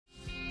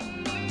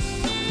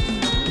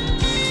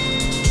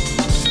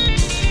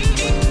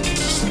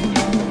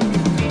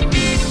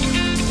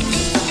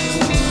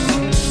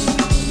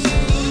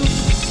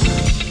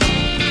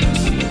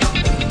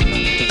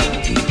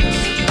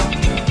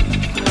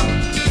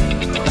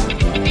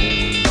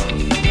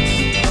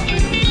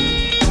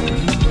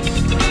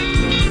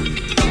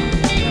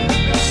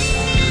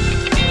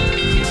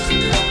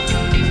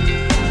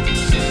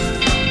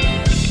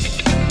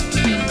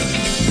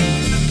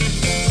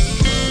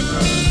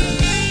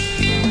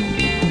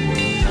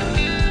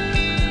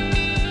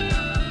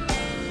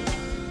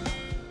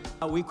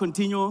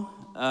continue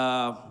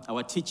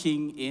our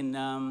teaching in,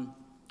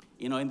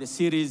 in the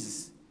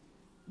series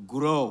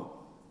Grow.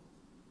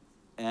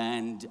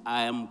 And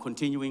I am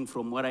continuing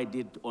from what I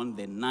did on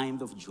the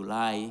 9th of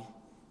July,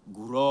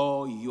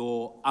 Grow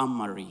Your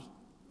Armoury.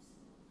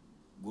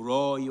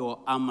 Grow Your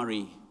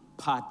Armoury,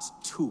 Part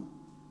 2.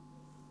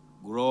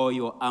 Grow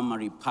Your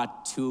Armoury,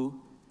 Part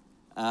 2.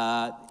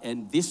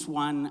 And this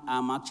one,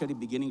 I'm actually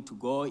beginning to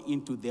go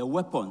into the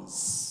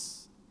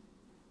weapons.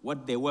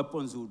 What the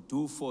weapons will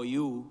do for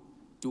you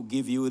to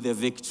give you the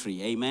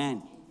victory.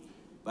 Amen.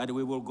 But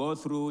we will go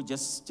through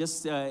just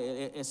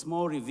a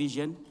small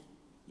revision,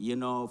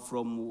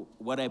 from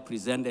what I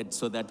presented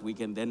so that we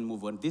can then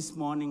move on. This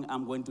morning,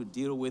 I'm going to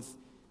deal with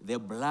the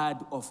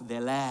blood of the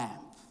Lamb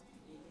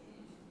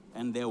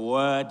and the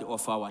word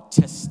of our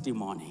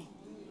testimony.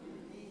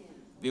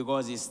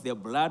 Because it's the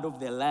blood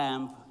of the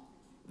Lamb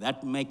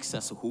that makes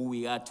us who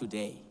we are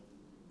today.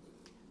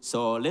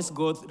 So let's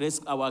go.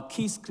 Our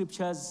key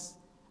scriptures,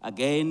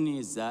 again,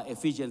 is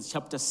Ephesians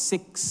chapter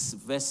 6,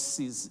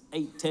 verses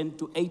 10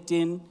 to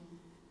 18.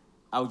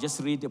 I'll just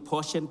read a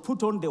portion.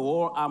 Put on the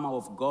whole armor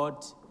of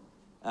God,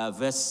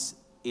 verse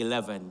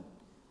 11,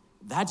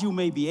 that you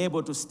may be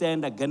able to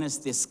stand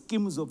against the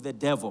schemes of the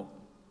devil.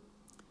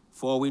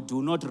 For we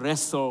do not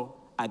wrestle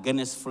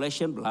against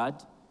flesh and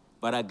blood,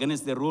 but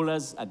against the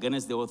rulers,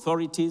 against the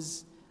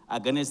authorities,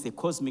 against the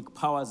cosmic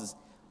powers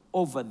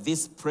over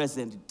this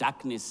present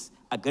darkness,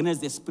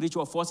 against the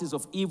spiritual forces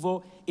of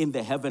evil in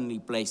the heavenly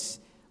place.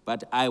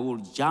 But I will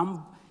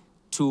jump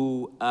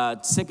to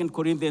 2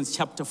 Corinthians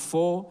chapter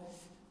 4,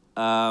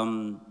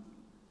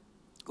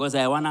 because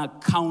I want to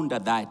counter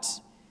that.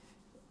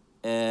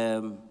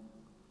 2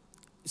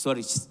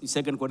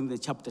 Corinthians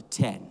chapter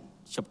 10,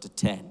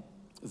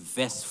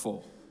 verse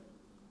 4,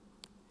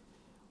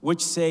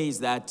 which says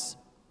that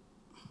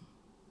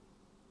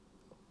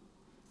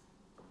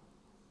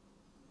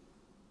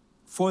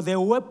for the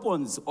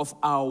weapons of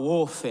our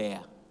warfare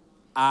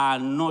are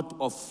not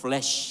of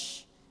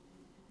flesh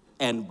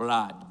and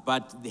blood,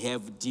 but they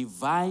have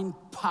divine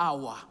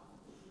power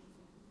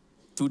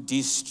to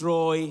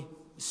destroy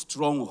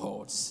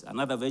strongholds.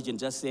 Another version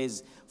just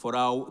says,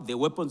 the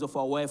weapons of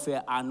our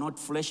warfare are not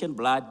flesh and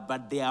blood,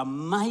 but they are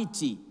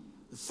mighty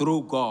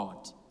through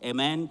God.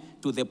 Amen.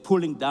 To the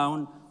pulling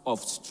down of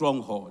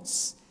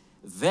strongholds.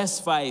 Verse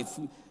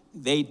 5,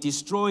 they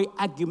destroy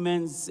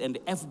arguments and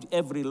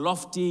every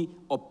lofty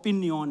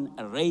opinion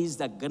raised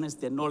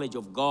against the knowledge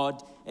of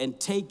God, and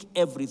take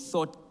every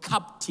thought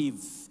captive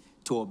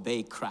to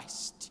obey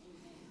Christ.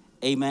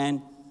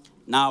 Amen.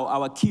 Now,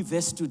 our key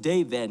verse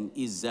today then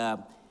is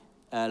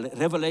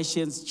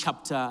Revelations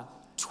chapter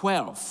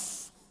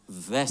 12,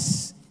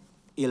 verse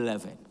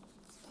 11,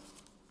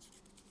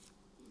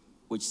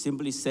 which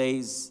simply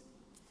says,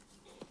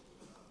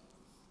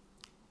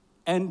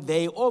 and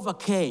they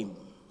overcame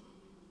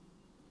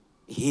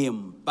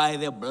him by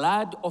the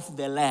blood of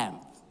the Lamb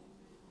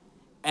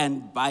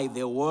and by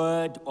the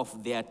word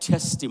of their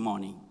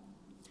testimony,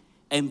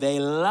 and they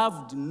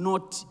loved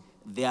not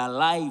their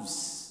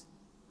lives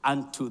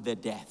unto the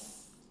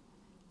death.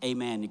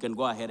 Amen. You can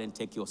go ahead and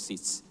take your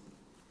seats.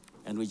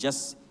 And we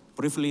just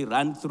briefly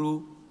run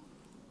through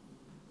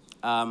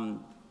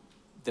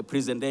the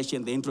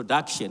presentation, the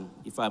introduction,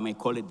 if I may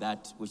call it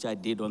that, which I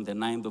did on the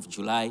 9th of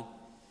July.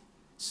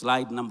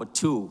 Slide number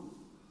 2.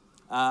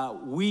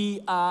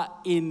 We are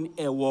in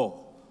a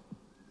war,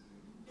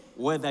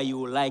 whether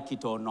you like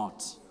it or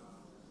not.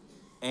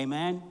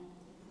 Amen.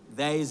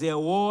 There is a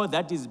war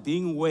that is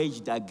being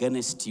waged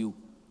against you.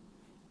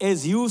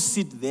 As you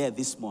sit there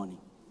this morning,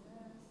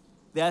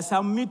 there are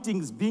some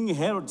meetings being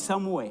held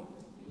somewhere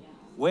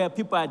where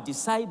people are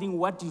deciding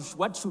what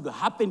should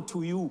happen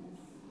to you,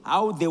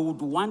 how they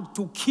would want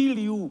to kill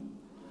you,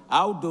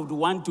 how they would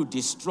want to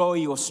destroy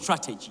your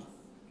strategy.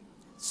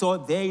 So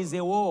there is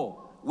a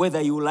war, whether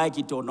you like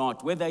it or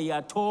not, whether you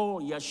are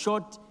tall, you are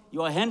short,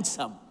 you are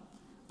handsome.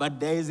 But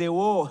there is a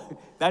war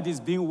that is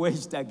being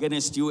waged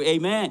against you.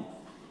 Amen.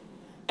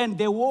 And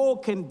the war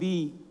can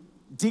be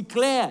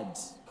declared.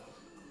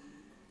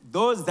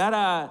 Those that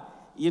are,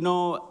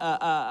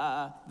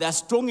 they're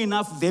strong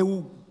enough, they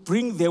will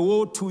bring the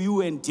war to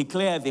you and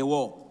declare the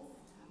war.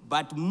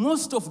 But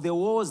most of the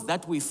wars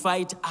that we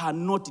fight are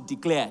not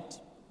declared.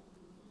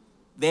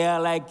 They are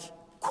like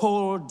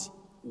cold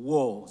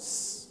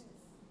wars.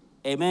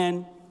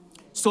 Amen.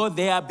 So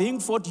they are being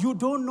fought. You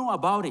don't know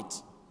about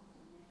it,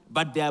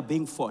 but they are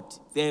being fought.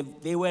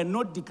 They were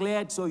not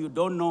declared, so you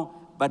don't know,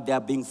 but they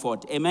are being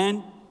fought.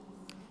 Amen.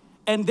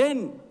 And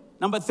then,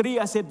 number 3,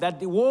 I said that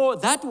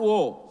that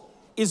war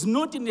is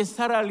not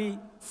necessarily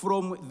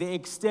from the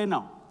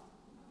external,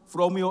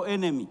 from your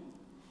enemy.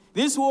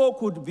 This war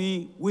could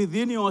be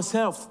within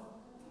yourself.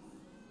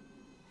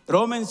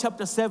 Romans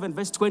chapter 7,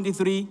 verse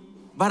 23,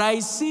 but I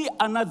see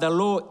another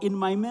law in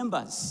my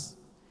members,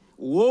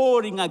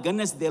 warring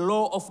against the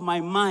law of my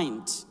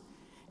mind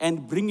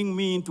and bringing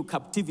me into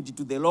captivity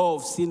to the law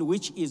of sin,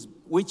 which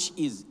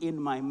is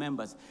in my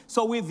members.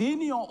 So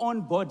within your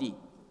own body,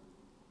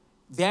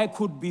 there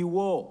could be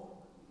war.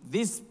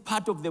 This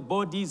part of the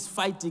body is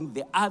fighting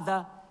the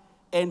other,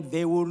 and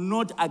they will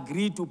not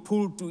agree to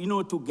pull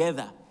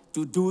together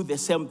to do the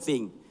same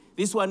thing.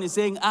 This one is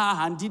saying,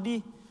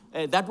 handidi.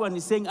 That one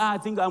is saying, I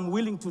think I'm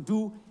willing to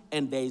do,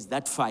 and there is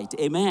that fight.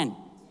 Amen.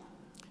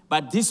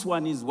 But this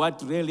one is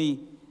what really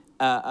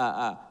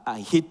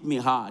hit me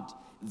hard.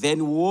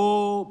 Then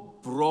war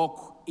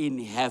broke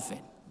in heaven.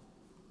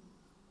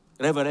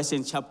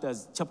 Revelation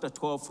chapter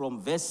 12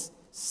 from verse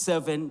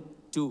 7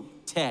 to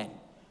 10.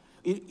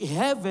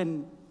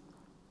 Heaven,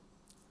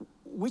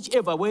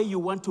 whichever way you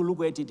want to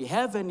look at it,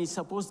 heaven is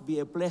supposed to be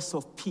a place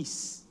of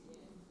peace.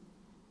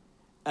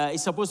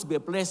 It's supposed to be a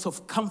place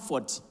of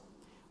comfort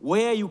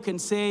where you can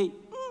say,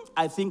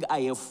 I think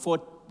I have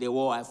fought the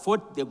war. I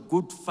fought the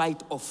good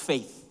fight of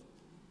faith.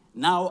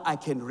 Now I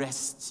can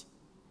rest,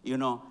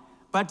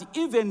 But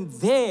even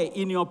there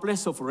in your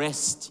place of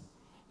rest,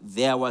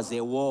 there was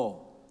a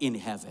war in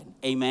heaven.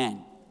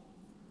 Amen.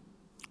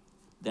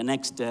 The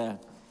next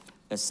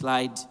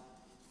slide.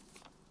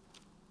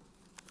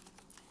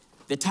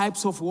 The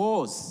types of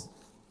wars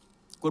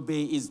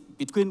is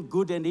between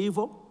good and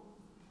evil,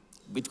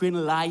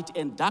 between light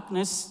and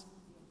darkness.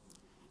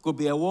 Could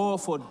be a war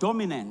for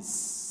dominance.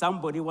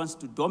 Somebody wants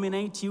to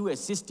dominate you. A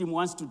system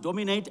wants to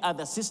dominate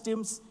other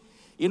systems.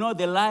 The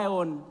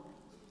lion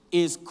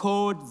is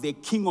called the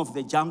king of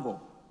the jungle.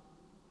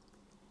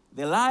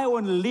 The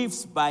lion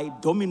lives by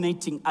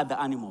dominating other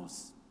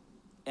animals.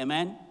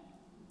 Amen?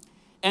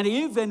 And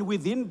even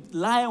within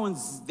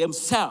lions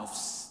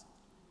themselves,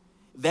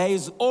 there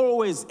is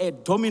always a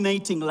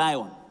dominating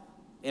lion.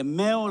 A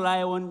male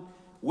lion,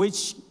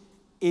 which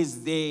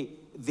is the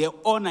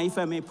owner, if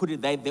I may put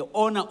it that, the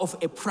owner of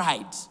a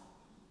pride.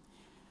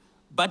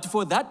 But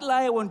for that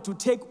lion to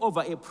take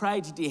over a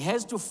pride, he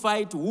has to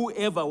fight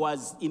whoever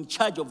was in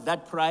charge of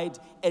that pride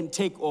and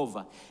take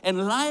over.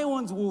 And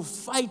lions will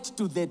fight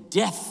to the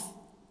death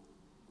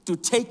to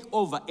take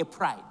over a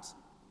pride.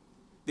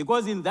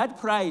 Because in that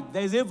pride,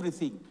 there's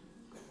everything.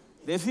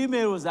 The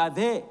females are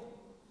there.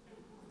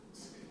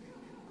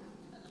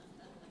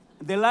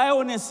 The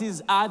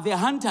lionesses are the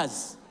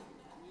hunters.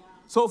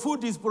 So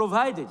food is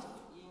provided.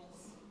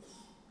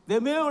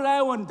 The male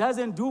lion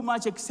doesn't do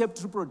much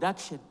except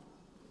reproduction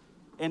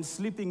and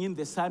sleeping in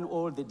the sun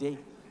all the day.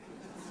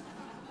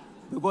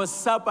 Because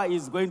supper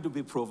is going to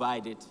be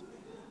provided.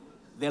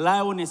 The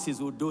lionesses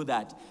will do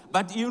that.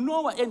 But the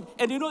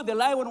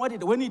lion,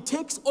 when it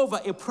takes over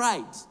a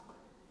pride,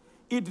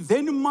 it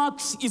then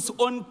marks its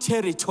own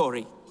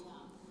territory.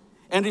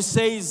 And it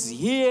says,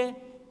 here,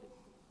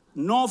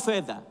 no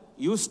further.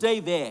 You stay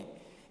there.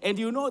 And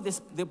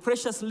the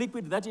precious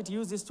liquid that it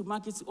uses to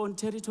mark its own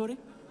territory?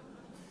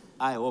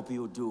 I hope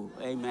you do.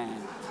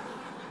 Amen.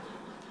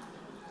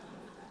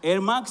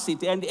 It marks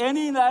it. And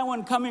any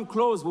lion coming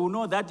close will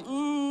know that,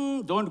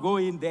 don't go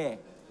in there.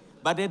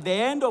 But at the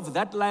end of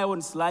that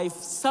lion's life,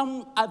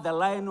 some other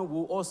lion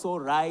will also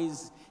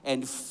rise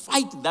and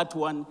fight that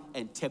one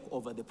and take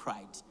over the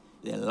pride.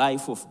 The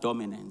life of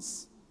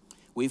dominance.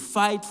 We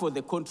fight for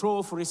the control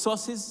of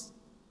resources,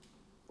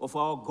 of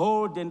our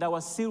gold and our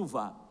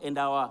silver and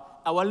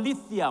our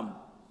lithium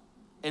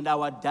and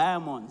our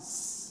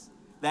diamonds.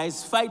 There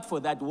is fight for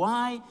that.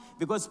 Why?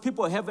 Because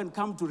people haven't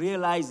come to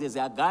realize, as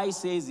a guy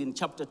says in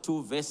chapter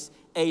 2, verse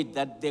 8,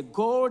 that the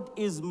gold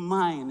is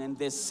mine and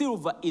the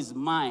silver is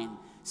mine,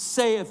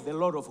 saith the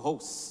Lord of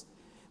hosts.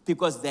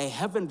 Because they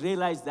haven't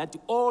realized that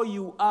all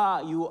you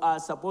are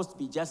supposed to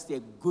be just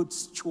a good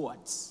steward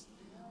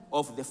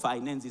of the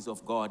finances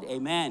of God.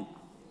 Amen.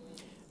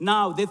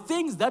 Now, the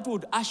things that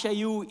would usher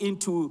you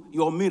into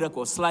your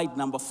miracle, slide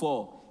number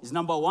 4, is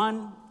number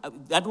 1,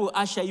 that will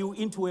usher you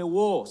into a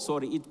war.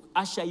 It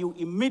usher you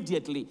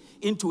immediately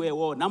into a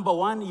war. Number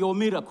 1, your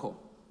miracle.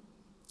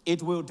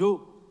 It will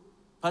do.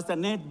 Pastor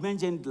Ned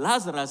mentioned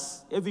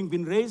Lazarus having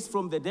been raised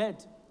from the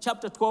dead,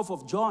 chapter 12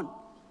 of John.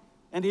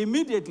 And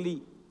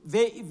immediately,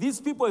 these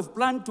people have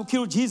planned to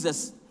kill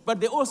Jesus, but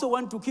they also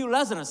want to kill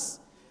Lazarus.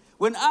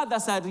 When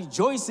others are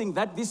rejoicing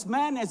that this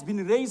man has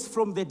been raised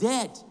from the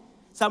dead,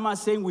 some are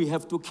saying we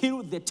have to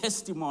kill the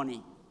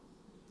testimony.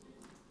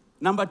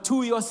 Number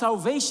 2, your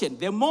salvation.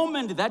 The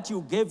moment that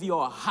you gave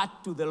your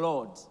heart to the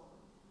Lord,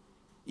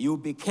 you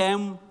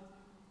became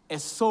a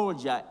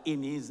soldier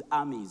in his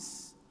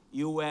armies.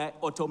 You were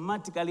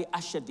automatically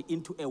ushered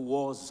into a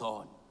war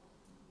zone.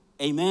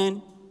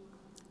 Amen?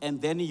 And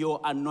then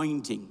your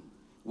anointing.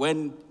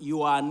 When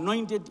you are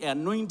anointed,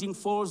 anointing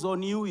falls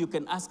on you, you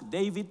can ask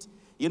David.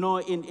 In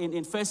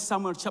 1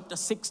 Samuel chapter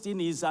 16,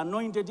 he's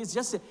anointed. He's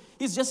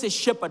just a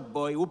shepherd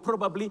boy who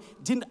probably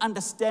didn't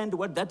understand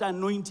what that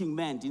anointing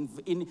meant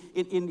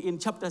in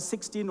chapter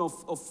 16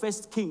 of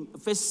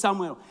 1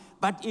 Samuel.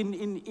 But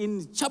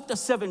in chapter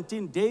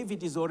 17,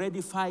 David is already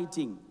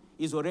fighting.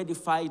 He's already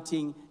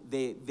fighting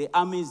the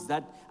armies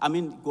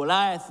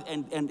Goliath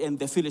and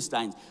the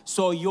Philistines.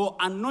 So your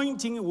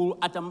anointing will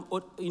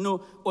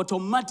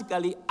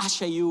automatically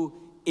usher you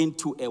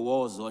into a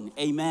war zone.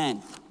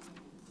 Amen.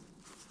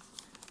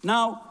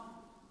 Now,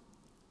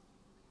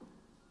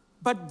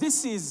 but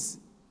this is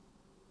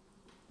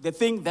the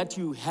thing that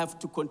you have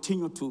to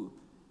continue to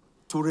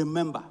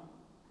remember.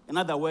 In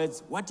other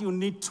words, what you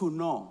need to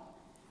know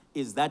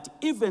is that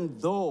even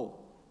though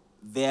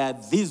there are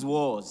these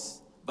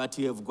wars, but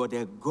you have got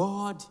a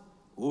God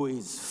who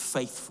is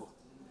faithful.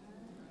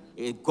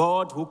 A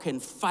God who can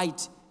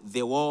fight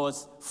the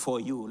wars for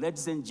you.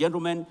 Ladies and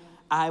gentlemen,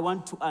 I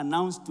want to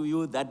announce to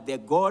you that the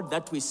God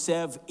that we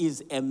serve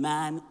is a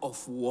man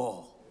of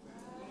war.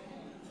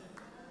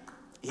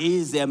 He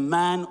is a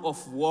man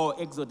of war.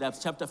 Exodus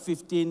chapter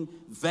 15,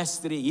 verse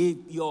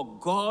 3. Your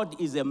God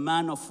is a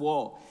man of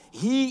war.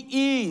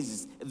 He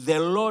is the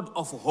Lord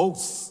of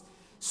hosts.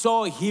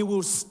 So he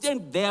will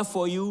stand there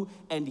for you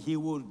and he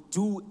will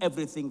do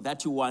everything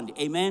that you want.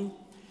 Amen?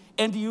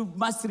 And you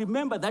must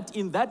remember that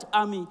in that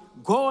army,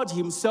 God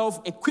himself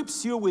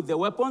equips you with the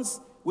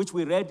weapons, which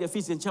we read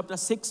Ephesians chapter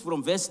 6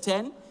 from verse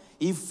 10.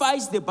 He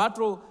fights the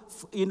battle,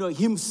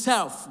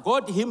 himself.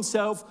 God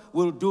himself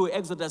will do.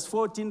 Exodus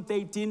 14,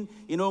 13.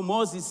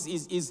 Moses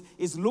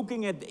is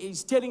looking at,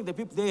 he's telling the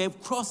people, they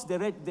have crossed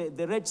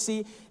the Red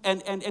Sea,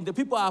 and the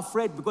people are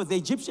afraid because the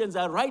Egyptians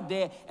are right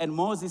there. And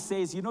Moses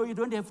says, you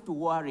don't have to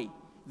worry.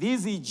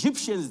 These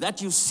Egyptians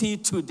that you see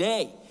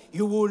today,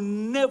 you will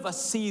never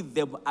see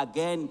them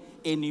again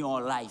in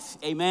your life.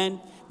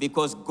 Amen?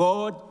 Because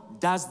God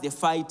does the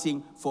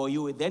fighting for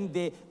you. Then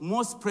the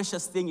most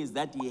precious thing is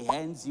that he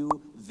hands you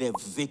the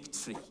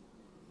victory.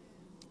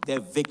 The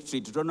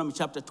victory. Deuteronomy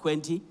chapter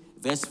 20,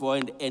 verse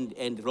 4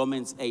 and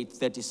Romans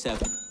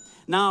 8:37.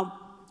 Now,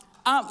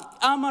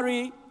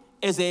 armory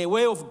as a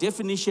way of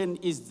definition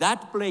is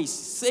that place,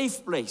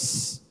 safe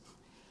place,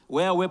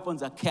 where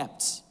weapons are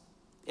kept.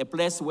 A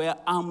place where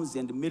arms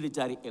and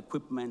military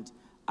equipment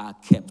are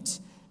kept.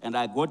 And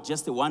I got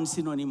just one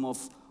synonym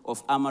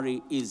of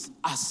armory is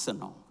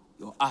arsenal.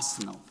 Your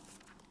arsenal.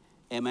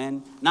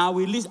 Amen. Now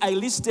I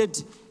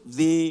listed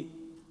the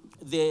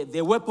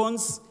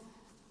weapons.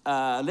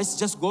 Let's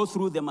just go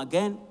through them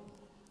again.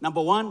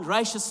 Number 1,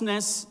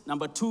 righteousness.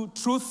 Number 2,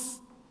 truth,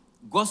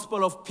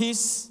 gospel of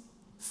peace,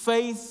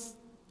 faith,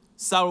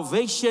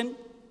 salvation,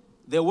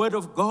 the word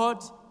of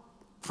God,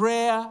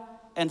 prayer,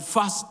 and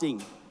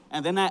fasting.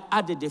 And then I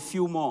added a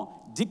few more.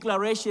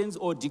 Declarations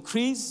or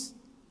decrees,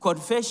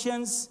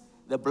 confessions,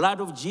 the blood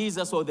of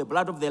Jesus or the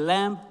blood of the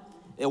Lamb,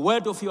 the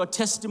word of your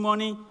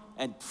testimony,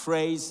 and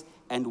praise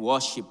and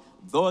worship.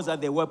 Those are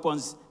the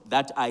weapons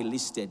that I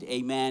listed.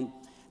 Amen.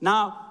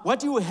 Now,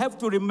 what you have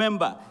to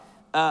remember,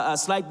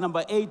 slide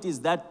number 8,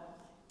 is that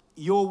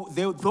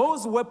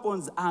those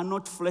weapons are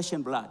not flesh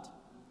and blood.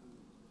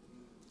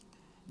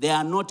 They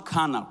are not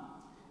carnal,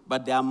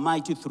 but they are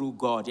mighty through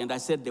God. And I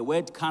said the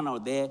word carnal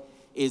there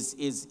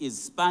is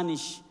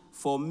Spanish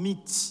for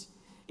meat,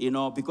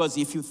 because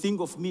if you think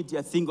of meat,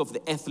 you think of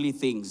the earthly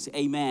things.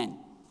 Amen.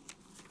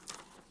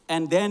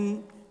 And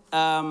then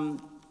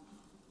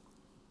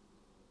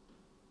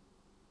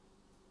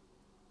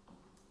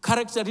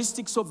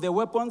characteristics of the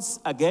weapons.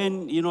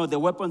 Again, the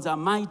weapons are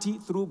mighty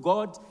through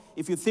God.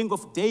 If you think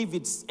of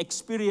David's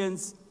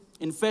experience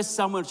in 1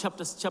 Samuel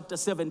chapter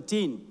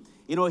 17,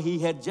 he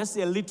had just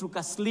a little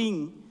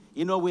sling,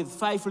 with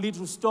 5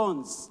 little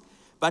stones.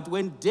 But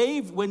when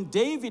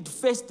David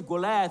faced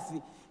Goliath,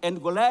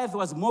 and Goliath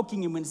was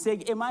mocking him and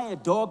saying, am I a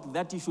dog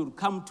that you should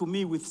come to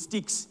me with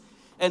sticks?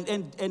 And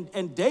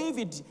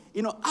David,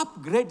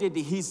 upgraded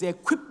his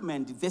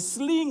equipment, the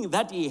sling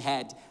that he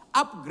had,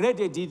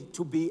 upgraded it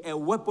to be a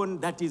weapon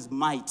that is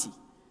mighty.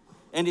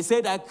 And he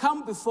said, I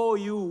come before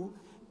you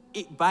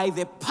by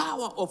the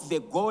power of the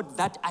God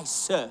that I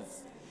serve.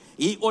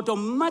 He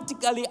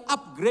automatically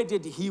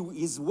upgraded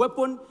his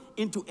weapon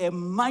into a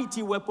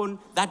mighty weapon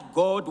that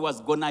God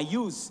was going to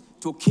use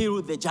to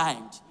kill the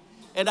giant.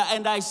 And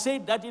I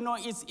said that,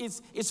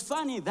 it's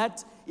funny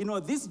that,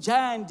 this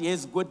giant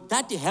has got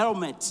that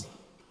helmet.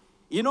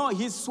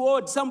 His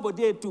sword,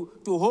 somebody to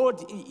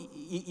hold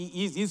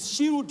his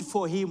shield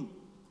for him.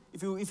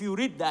 If you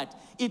read that,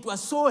 it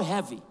was so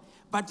heavy.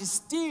 But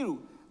still,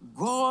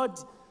 God,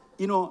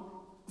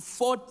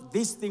 fought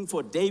this thing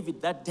for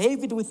David, that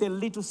David with a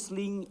little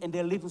sling and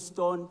a little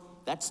stone,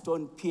 that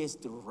stone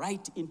pierced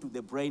right into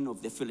the brain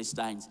of the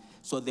Philistines.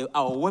 So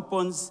our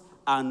weapons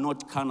are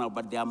not carnal,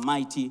 but they are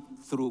mighty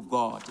through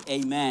God.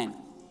 Amen.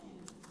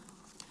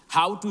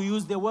 How to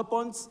use the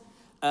weapons?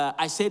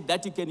 I said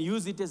that you can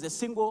use it as a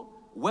single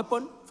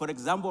weapon. For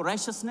example,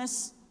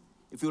 righteousness.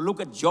 If you look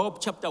at Job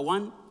chapter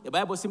 1, the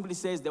Bible simply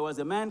says there was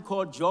a man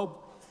called Job.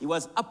 He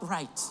was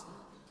upright.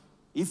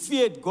 He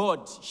feared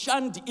God,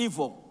 shunned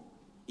evil.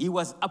 He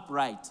was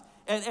upright.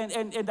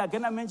 And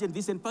again, I mentioned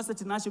this, and Pastor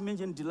Tinashe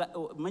mentioned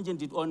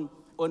it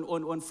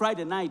on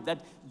Friday night,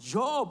 that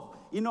Job,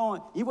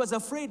 he was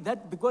afraid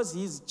that because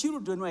his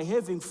children were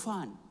having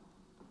fun,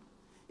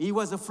 he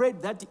was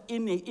afraid that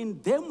in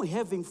them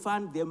having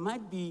fun, there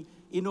might be,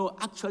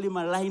 actually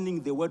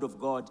maligning the word of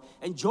God.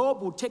 And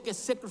Job would take a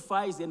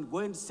sacrifice and go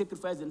and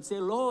sacrifice and say,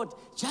 Lord,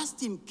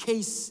 just in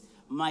case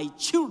my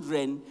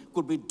children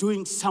could be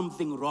doing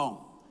something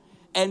wrong.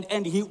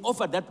 And he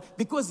offered that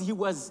because he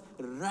was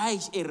a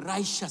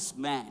righteous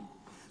man.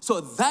 So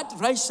that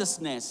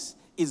righteousness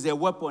is a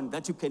weapon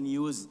that you can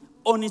use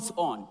on its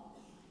own.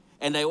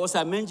 And I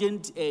also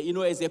mentioned,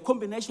 as a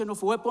combination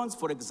of weapons,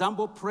 for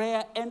example,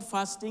 prayer and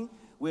fasting.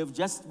 We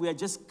are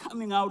just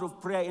coming out of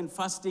prayer and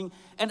fasting.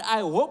 And I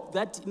hope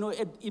that,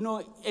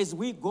 as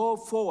we go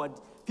forward,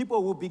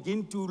 people will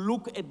begin to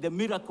look at the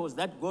miracles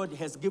that God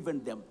has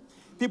given them.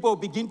 People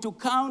begin to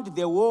count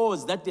the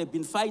wars that they've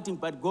been fighting,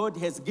 but God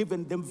has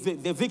given them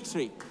the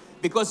victory.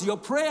 Because your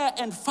prayer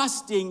and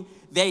fasting,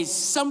 there is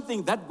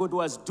something that God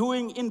was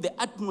doing in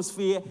the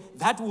atmosphere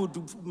that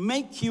would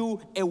make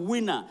you a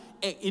winner,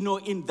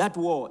 in that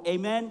war.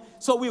 Amen?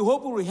 So we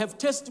hope we have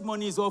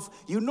testimonies of,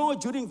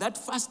 during that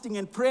fasting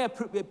and prayer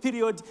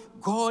period,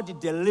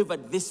 God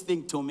delivered this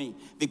thing to me.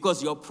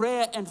 Because your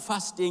prayer and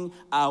fasting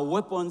are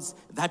weapons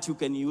that you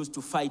can use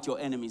to fight your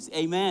enemies.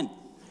 Amen?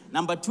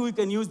 Number 2, you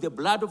can use the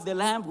blood of the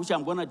Lamb, which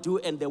I'm going to do,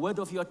 and the word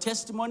of your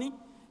testimony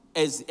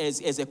as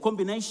a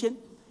combination.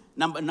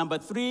 Number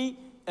 3,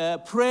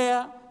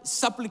 prayer,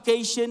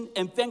 supplication,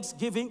 and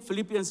thanksgiving.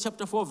 Philippians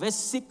chapter 4, verse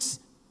 6.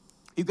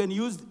 You can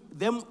use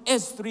them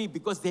as 3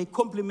 because they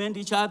complement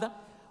each other.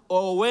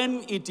 Or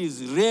when it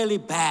is really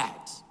bad.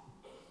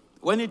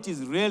 When it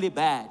is really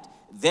bad,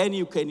 then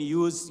you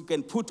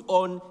can put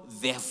on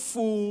the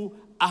full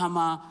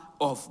armor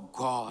of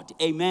God.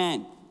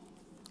 Amen.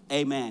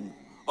 Amen.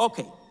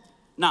 Okay.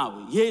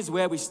 Now, here's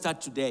where we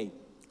start today.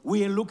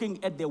 We are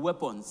looking at the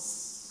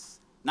weapons.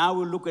 Now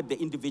we'll look at the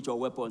individual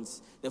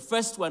weapons. The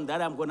first one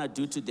that I'm going to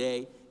do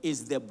today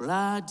is the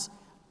blood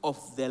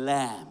of the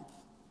Lamb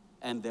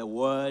and the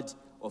word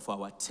of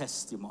our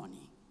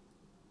testimony.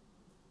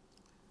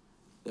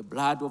 The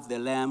blood of the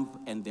Lamb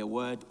and the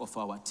word of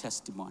our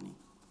testimony.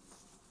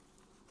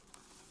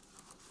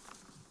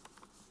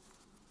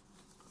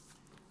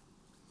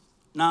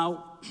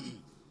 Now,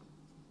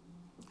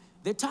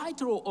 the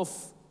title of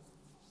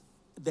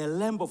the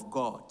Lamb of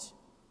God,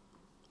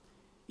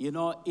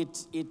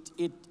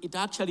 it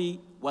actually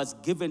was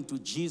given to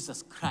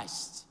Jesus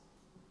Christ,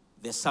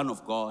 the Son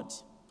of God.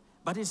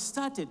 But it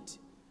started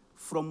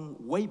from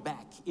way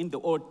back in the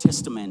Old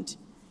Testament.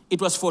 It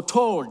was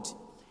foretold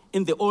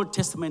in the Old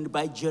Testament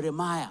by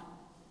Jeremiah.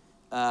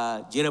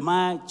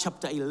 Jeremiah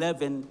chapter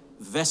 11,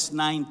 verse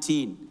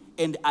 19.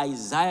 And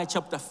Isaiah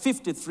chapter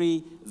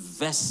 53,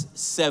 verse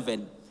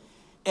 7.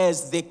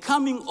 As the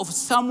coming of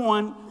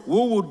someone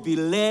who would be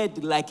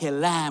led like a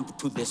lamb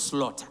to the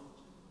slaughter.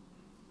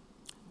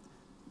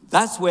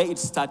 That's where it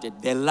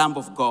started, the Lamb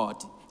of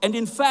God. And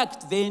in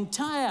fact, the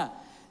entire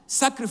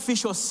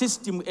sacrificial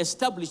system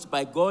established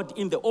by God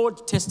in the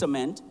Old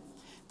Testament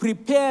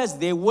prepares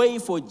the way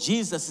for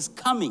Jesus'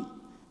 coming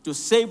to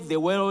save the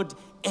world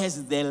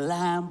as the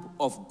Lamb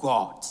of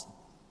God.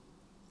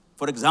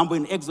 For example,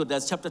 in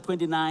Exodus chapter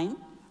 29,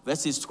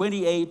 verses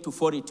 28 to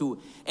 42,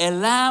 a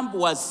lamb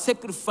was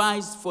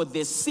sacrificed for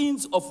the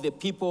sins of the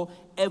people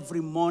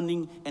every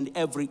morning and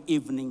every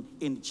evening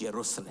in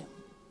Jerusalem.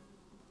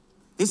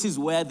 This is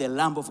where the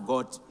Lamb of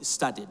God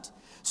started.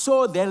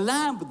 So the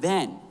lamb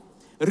then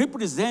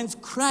represents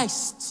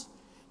Christ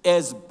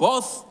as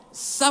both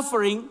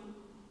suffering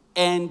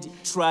and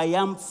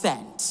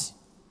triumphant.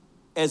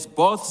 As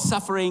both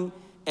suffering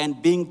and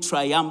being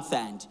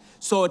triumphant.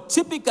 So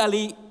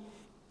typically,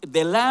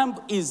 the lamb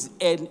is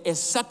a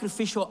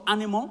sacrificial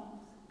animal,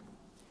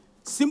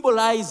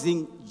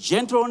 symbolizing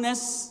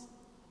gentleness,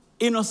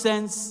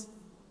 innocence,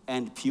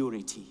 and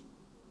purity.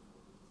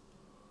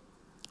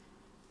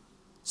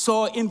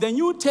 So in the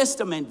New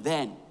Testament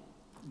then,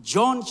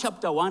 John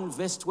chapter 1,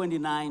 verse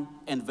 29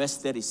 and verse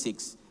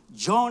 36,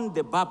 John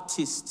the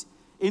Baptist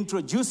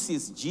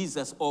introduces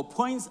Jesus or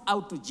points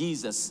out to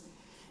Jesus,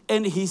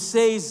 and he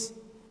says,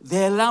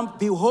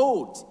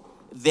 behold,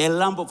 the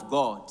Lamb of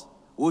God,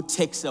 who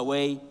takes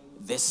away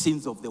the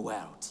sins of the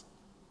world.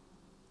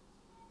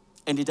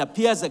 And it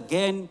appears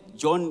again,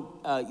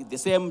 the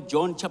same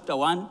John chapter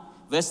 1,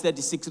 verse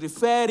 36,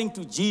 referring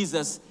to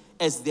Jesus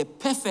as the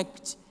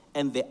perfect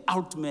and the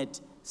ultimate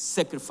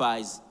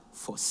sacrifice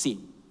for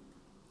sin.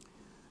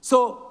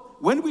 So,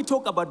 when we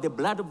talk about the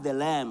blood of the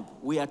Lamb,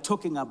 we are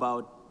talking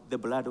about the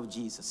blood of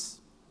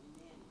Jesus.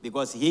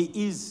 Because he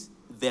is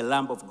the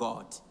Lamb of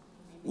God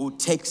who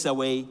takes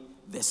away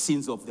the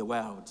sins of the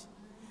world.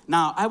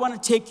 Now, I want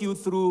to take you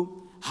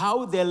through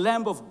how the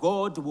Lamb of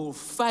God will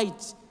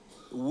fight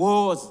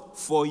wars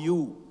for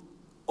you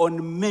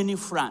on many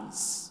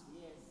fronts.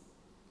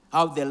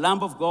 How the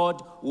Lamb of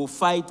God will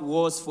fight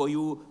wars for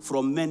you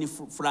from many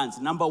fronts.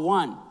 Number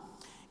 1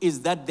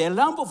 is that the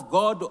Lamb of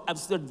God,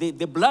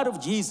 the blood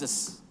of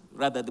Jesus,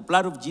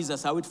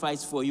 how it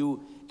fights for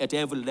you at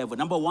every level.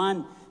 Number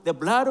 1, the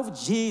blood of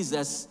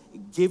Jesus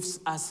gives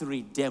us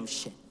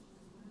redemption.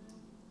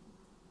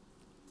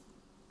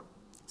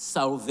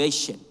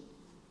 Salvation.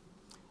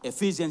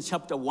 Ephesians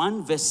chapter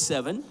 1, verse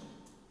 7.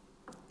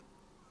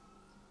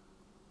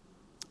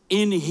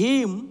 In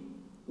him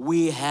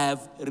we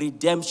have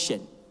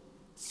redemption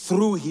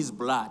through his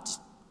blood,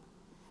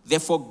 the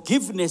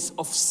forgiveness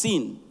of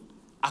sin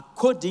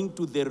according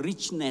to the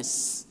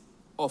richness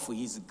of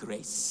his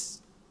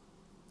grace.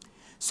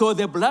 So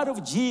the blood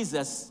of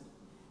Jesus,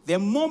 the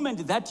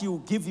moment that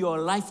you give your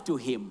life to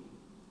him,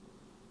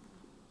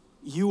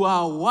 you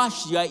are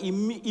washed, you are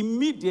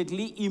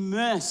immediately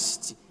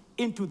immersed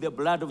into the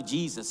blood of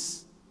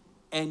Jesus,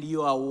 and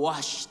you are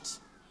washed.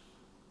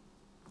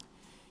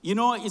 You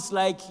know, it's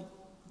like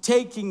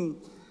taking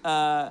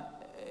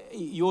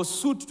your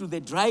suit to the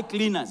dry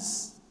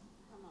cleaners.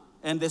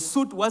 And the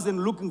suit wasn't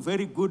looking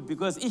very good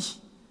because,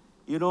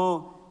 you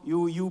know,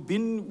 you've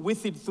been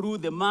with it through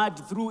the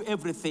mud, through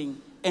everything,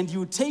 and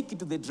you take it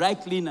to the dry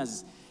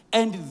cleaners,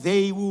 and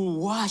they will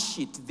wash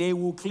it, they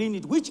will clean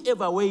it,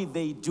 whichever way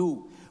they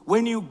do.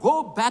 When you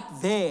go back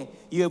there,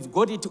 you have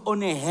got it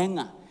on a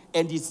hanger,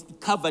 and it's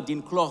covered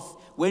in cloth.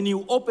 When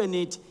you open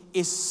it,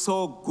 it's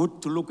so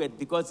good to look at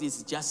because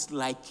it's just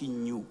like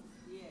new.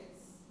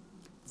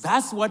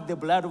 That's what the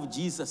blood of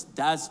Jesus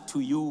does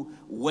to you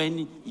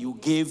when you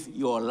give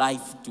your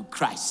life to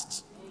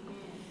Christ. Amen.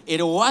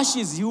 It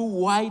washes you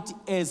white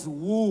as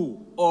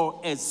wool or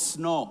as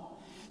snow.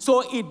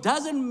 So it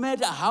doesn't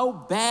matter how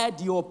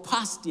bad your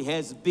past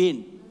has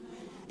been.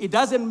 It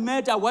doesn't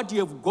matter what you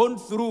have gone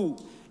through.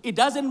 It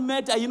doesn't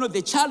matter, you know,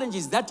 the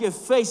challenges that you have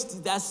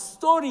faced. There are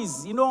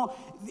stories, you know,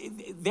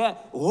 there are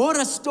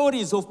horror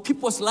stories of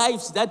people's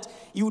lives that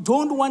you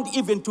don't want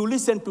even to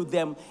listen to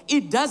them.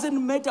 It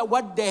doesn't matter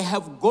what they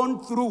have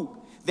gone through.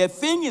 The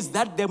thing is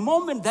that the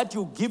moment that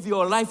you give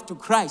your life to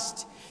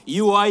Christ,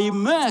 you are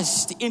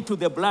immersed into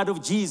the blood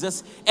of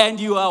Jesus and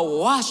you are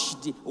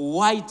washed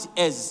white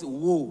as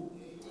wool.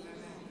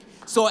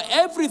 So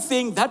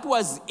everything that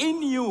was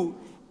in you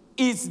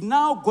is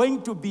now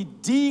going to be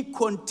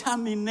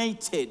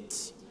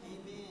decontaminated.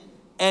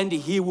 And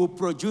he will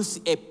produce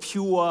a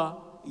pure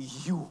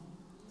you.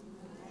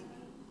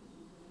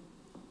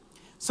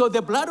 So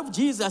the blood of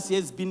Jesus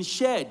has been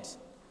shed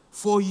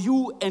for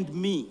you and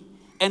me.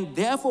 And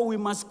therefore we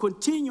must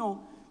continue,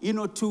 you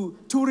know, to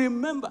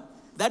remember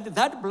that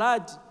that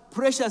blood,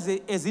 precious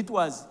as it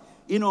was,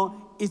 you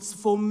know, it's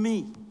for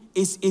me.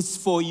 It's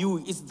for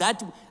you. It's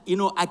that, you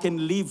know, I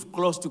can live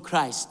close to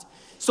Christ.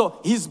 So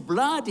his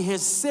blood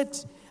has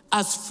set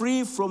us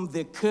free from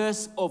the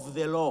curse of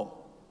the law,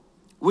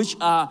 which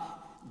are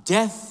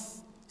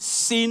death,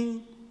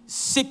 sin,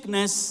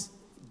 sickness,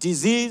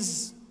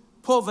 disease,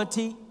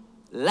 poverty,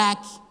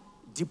 lack,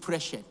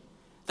 depression.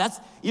 That's,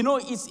 you know,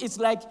 it's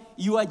like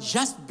you are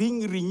just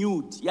being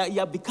renewed.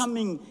 You're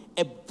becoming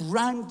a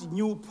brand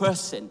new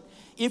person.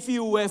 If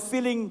you were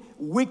feeling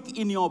weak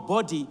in your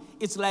body,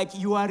 it's like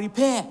you are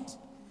repaired.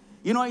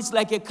 You know, it's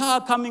like a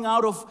car coming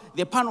out of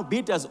the panel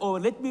beaters, or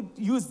let me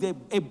use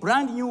a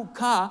brand new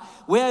car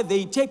where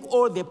they take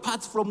all the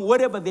parts from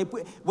wherever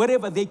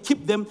they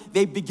keep them,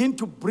 they begin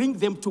to bring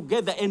them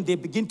together and they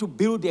begin to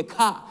build a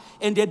car.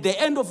 And at the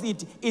end of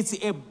it, it's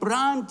a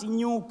brand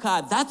new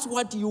car. That's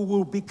what you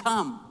will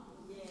become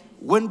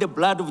when the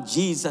blood of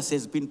Jesus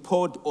has been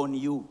poured on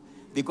you,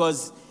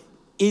 because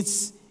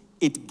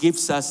it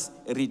gives us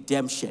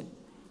redemption.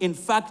 In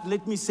fact,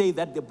 let me say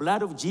that the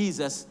blood of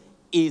Jesus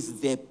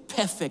is the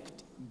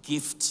perfect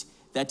gift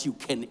that you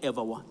can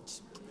ever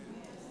want.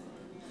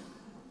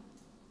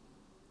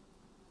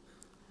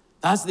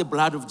 That's the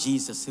blood of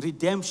Jesus,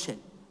 redemption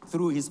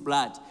through his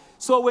blood.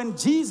 So when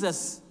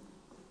Jesus,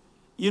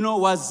 you know,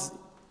 was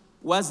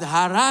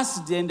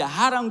harassed and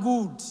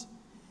harangued,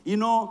 you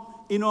know,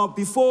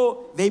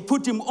 before they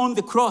put him on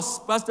the cross,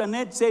 Pastor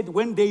Ned said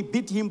when they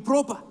beat him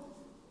proper.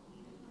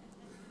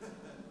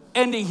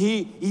 And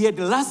he had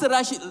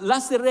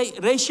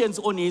lacerations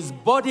on his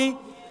body,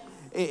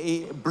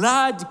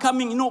 blood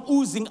coming, you know,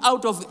 oozing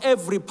out of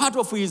every part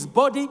of his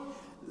body.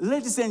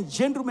 Ladies and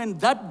gentlemen,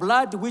 that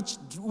blood which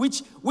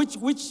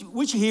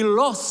he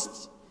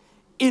lost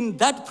in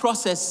that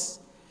process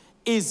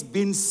is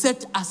being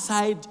set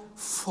aside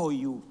for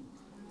you.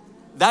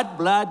 That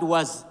blood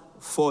was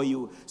for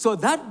you. So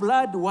that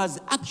blood was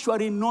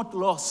actually not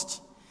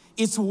lost.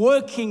 It's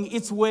working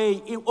its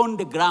way on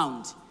the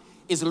ground.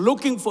 It's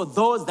looking for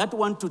those that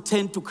want to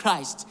turn to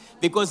Christ,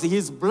 because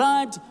his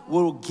blood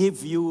will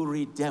give you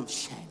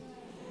redemption.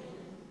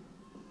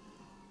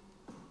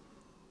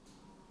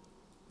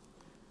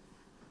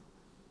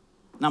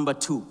 Number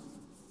 2,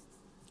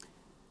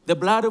 the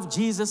blood of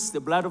Jesus, the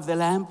blood of the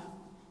Lamb,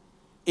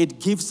 it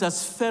gives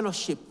us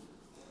fellowship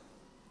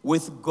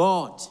with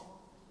God.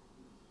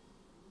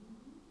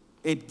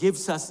 It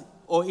gives us,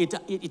 or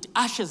it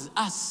ushers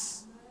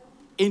us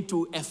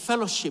into a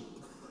fellowship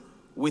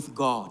with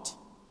God.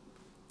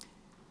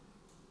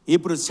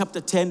 Hebrews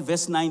chapter 10,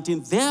 verse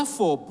 19,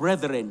 therefore,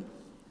 brethren,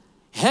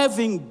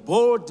 having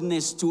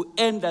boldness to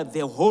enter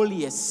the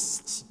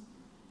holiest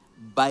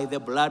by the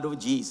blood of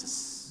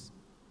Jesus.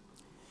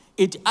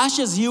 It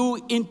ushers you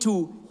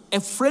into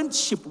a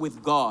friendship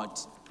with God.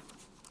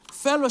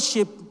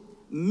 Fellowship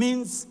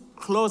means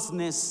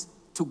closeness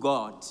to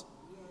God.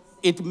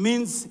 It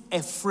means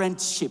a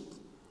friendship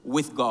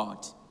with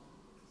God.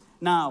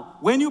 Now,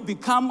 when you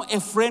become a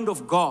friend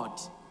of God,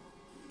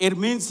 it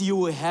means you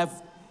will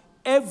have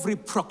every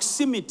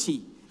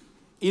proximity,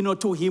 you know,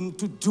 to him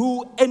to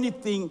do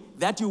anything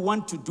that you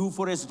want to do,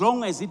 for as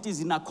long as it is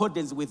in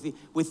accordance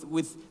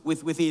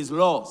with his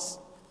laws.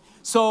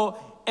 So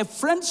a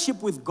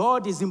friendship with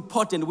God is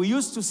important. We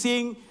used to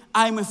sing,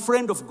 I'm a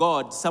friend of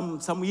God,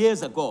 some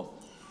years ago.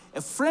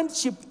 A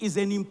friendship is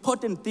an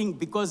important thing,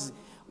 because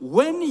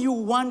when you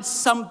want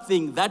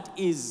something that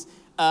is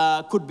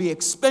could be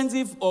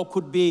expensive or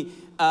could be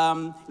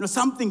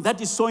something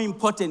that is so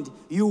important,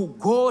 you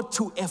go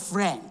to a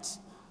friend.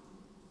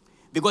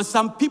 Because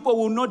some people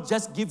will not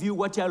just give you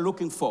what you are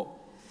looking for.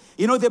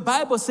 The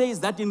Bible says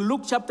that in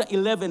Luke chapter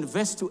 11,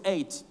 verse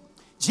 8,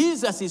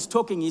 Jesus is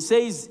talking. He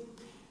says,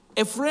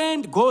 a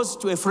friend goes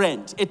to a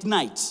friend at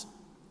night.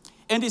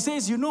 And he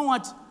says, you know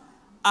what?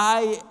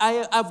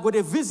 I've got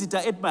a visitor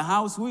at my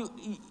house.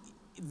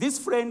 This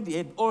friend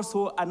had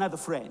also another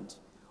friend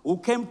who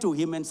came to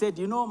him and said,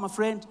 my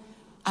friend,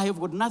 I have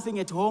got nothing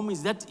at home.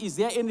 Is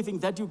there anything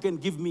that you can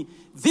give me?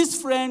 This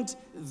friend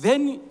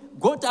then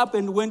got up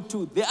and went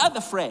to the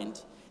other friend.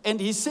 And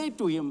he said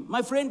to him,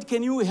 my friend,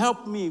 can you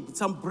help me with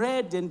some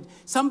bread and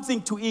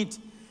something to eat?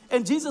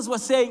 And Jesus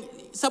was saying,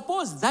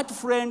 suppose that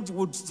friend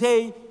would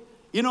say,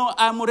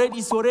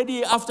 it's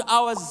already after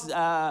hours.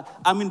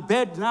 I'm in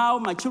bed now.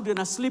 My children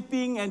are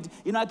sleeping. And,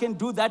 I can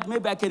do that.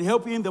 Maybe I can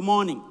help you in the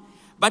morning.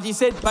 But he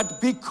said, but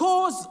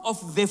because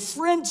of the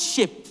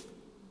friendship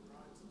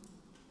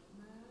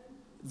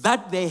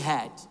that they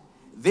had,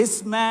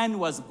 this man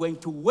was going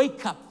to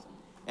wake up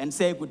and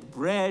say, with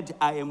bread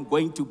I am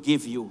going to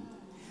give you.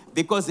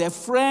 Because a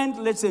friend,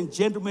 ladies and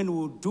gentlemen,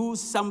 will do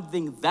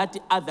something that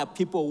other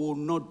people will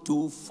not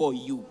do for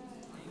you.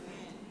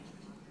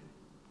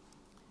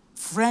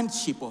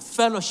 Friendship or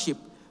fellowship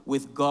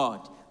with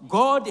God.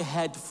 God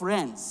had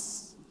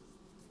friends.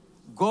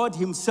 God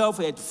himself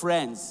had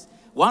friends.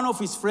 One of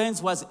his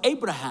friends was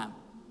Abraham.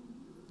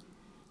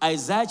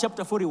 Isaiah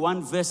chapter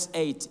 41, verse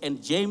 8,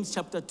 and James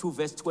chapter 2,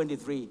 verse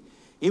 23.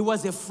 He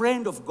was a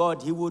friend of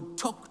God. He would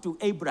talk to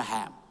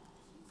Abraham.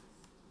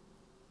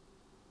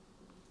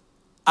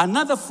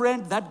 Another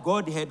friend that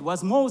God had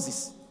was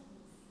Moses.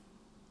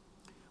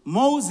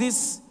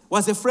 Moses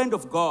was a friend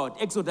of God.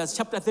 Exodus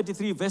chapter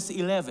 33, verse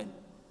 11.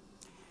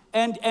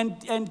 And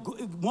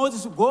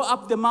Moses would go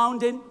up the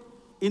mountain,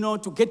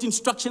 to get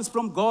instructions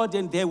from God,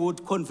 and they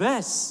would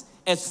converse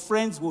as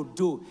friends would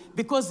do,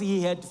 because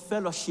he had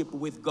fellowship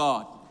with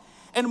God.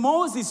 And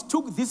Moses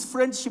took this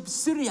friendship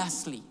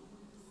seriously,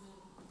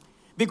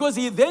 because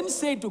he then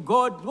said to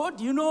God, Lord,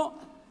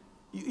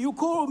 you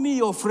call me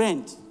your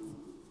friend,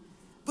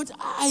 but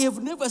I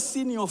have never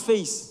seen your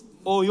face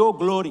or your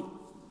glory.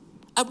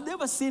 I've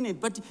never seen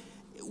it, but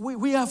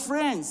we are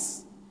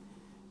friends.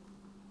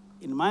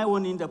 In my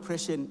own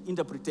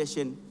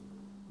interpretation,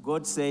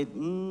 God said,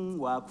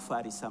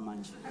 wakufarisa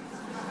manje.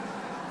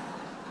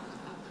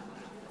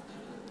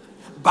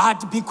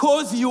 But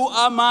because you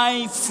are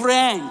my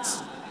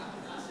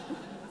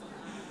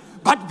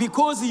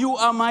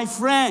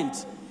friend,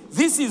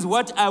 this is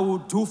what I will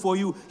do for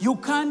you. You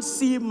can't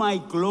see my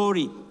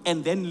glory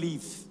and then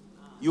leave.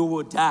 You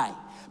will die.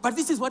 But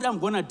this is what I'm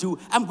going to do.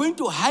 I'm going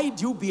to hide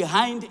you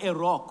behind a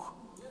rock.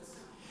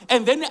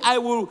 And then I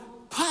will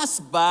pass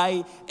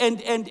by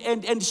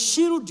and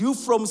shield you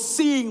from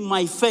seeing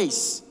my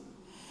face.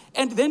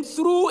 And then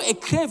through a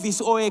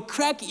crevice or a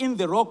crack in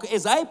the rock,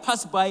 as I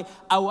pass by,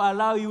 I will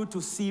allow you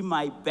to see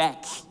my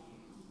back.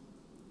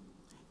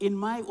 In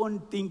my own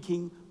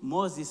thinking,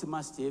 Moses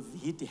must have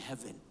hit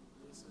heaven,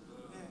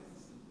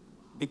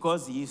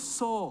 because he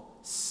saw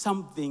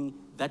something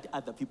that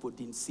other people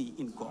didn't see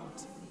in God.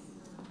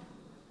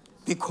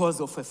 Because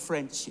of a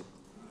friendship.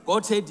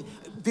 God said,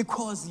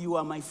 because you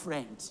are my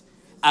friend,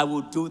 I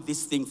will do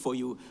this thing for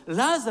you.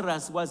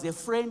 Lazarus was a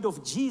friend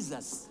of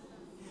Jesus.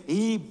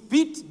 He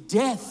beat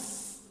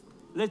death,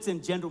 ladies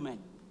and gentlemen.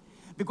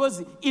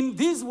 Because in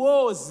these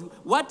wars,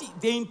 what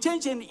the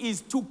intention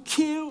is to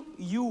kill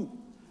you,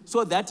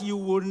 so that you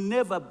will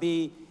never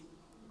be,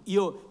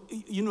 your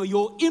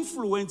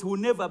influence will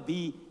never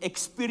be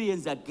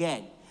experienced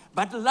again.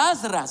 But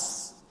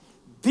Lazarus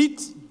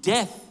beat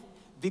death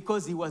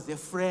because he was a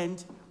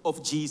friend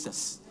of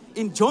Jesus.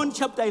 In John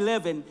chapter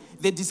 11,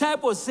 the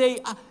disciples say,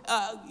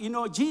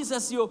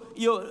 Jesus,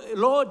 your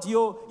Lord,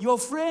 your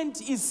friend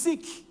is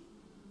sick.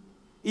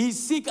 He's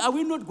sick. Are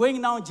we not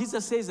going now?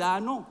 Jesus says,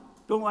 no,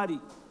 don't worry.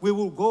 We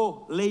will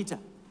go later.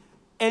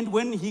 And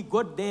when he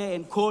got there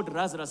and called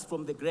Lazarus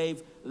from the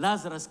grave,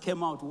 Lazarus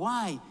came out.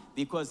 Why?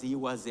 Because he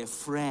was a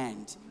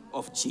friend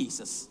of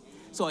Jesus.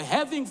 So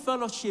having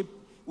fellowship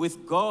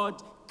with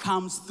God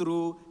comes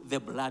through the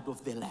blood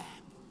of the Lamb.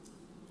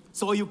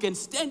 So you can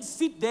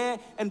sit there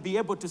and be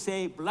able to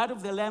say, blood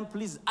of the Lamb,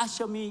 please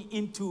usher me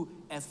into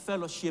a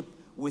fellowship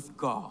with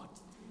God.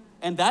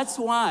 And that's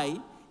why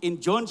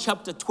in John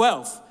chapter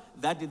 12,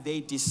 that they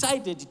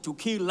decided to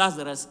kill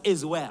Lazarus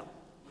as well.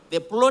 The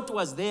plot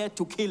was there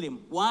to kill him.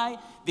 Why?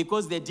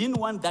 Because they didn't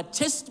want that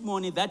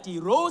testimony that he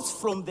rose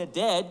from the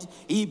dead.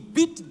 He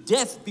beat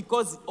death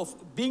because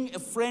of being a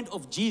friend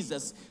of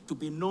Jesus to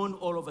be known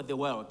all over the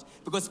world.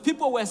 Because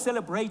people were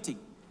celebrating.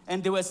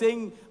 And they were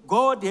saying,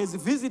 God has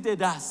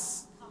visited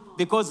us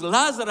because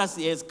Lazarus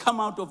has come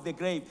out of the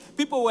grave.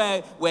 People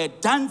were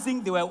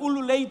dancing, they were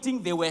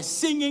ululating, they were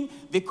singing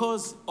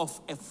because of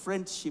a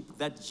friendship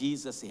that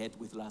Jesus had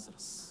with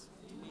Lazarus.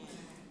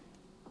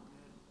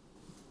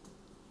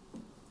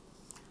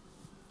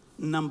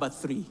 Number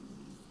 3,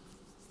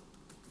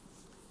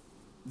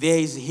 there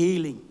is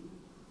healing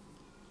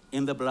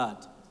in the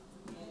blood.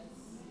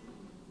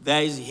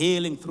 There is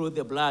healing through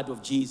the blood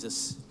of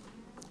Jesus.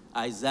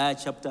 Isaiah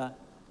chapter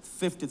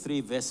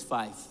 53, verse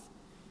 5.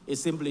 It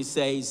simply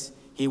says,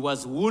 he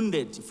was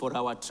wounded for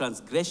our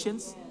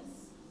transgressions,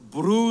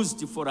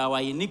 bruised for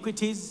our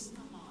iniquities.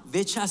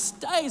 The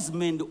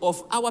chastisement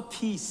of our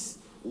peace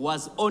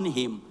was on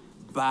him.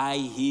 By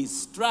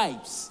his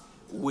stripes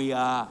we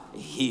are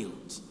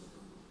healed.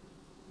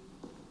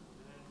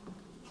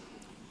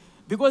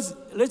 Because,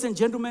 ladies and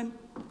gentlemen,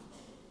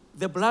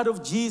 the blood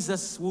of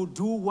Jesus will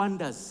do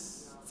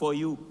wonders for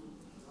you.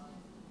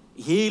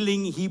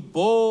 Healing, he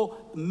bore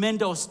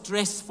mental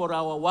stress for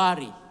our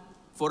worry,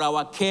 for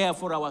our care,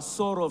 for our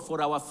sorrow,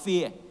 for our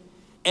fear.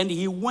 And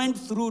he went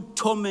through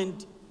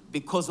torment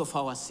because of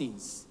our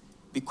sins,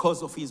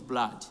 because of his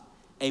blood.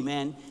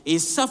 Amen. He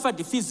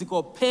suffered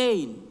physical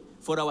pain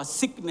for our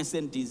sickness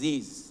and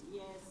disease.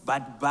 Yes.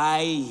 But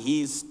by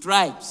his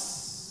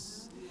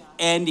stripes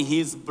and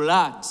his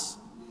blood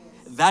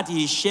that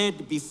he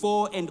shed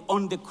before and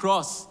on the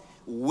cross,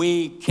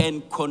 we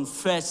can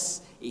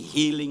confess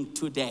healing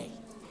today.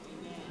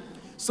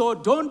 So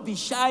don't be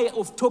shy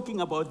of talking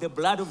about the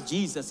blood of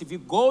Jesus. If you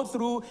go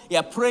through,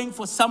 you're praying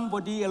for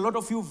somebody, a lot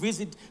of you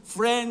visit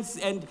friends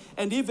and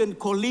even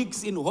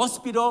colleagues in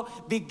hospital,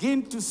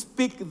 begin to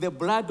speak the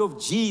blood of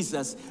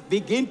Jesus.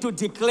 Begin to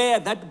declare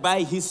that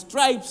by his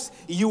stripes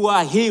you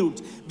are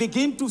healed.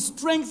 Begin to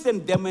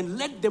strengthen them and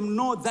let them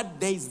know that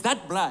there is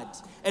that blood.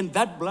 And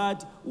that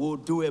blood will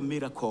do a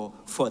miracle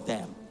for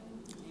them.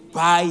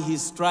 By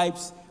his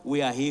stripes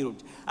we are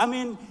healed. I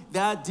mean,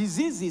 there are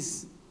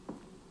diseases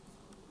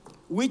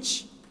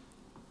which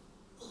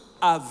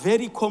are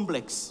very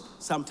complex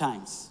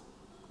sometimes.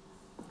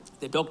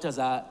 The doctors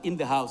are in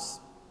the house.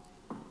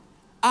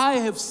 I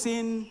have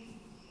seen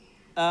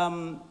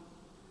a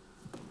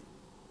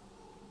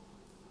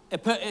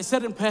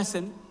certain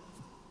person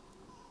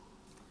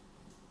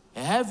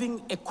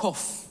having a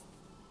cough,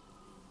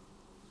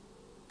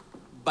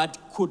 but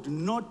could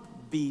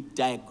not be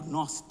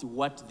diagnosed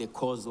what the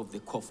cause of the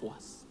cough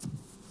was.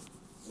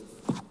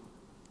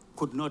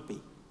 Could not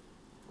be.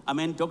 I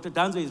mean, Dr.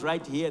 Danzo is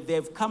right here.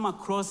 They've come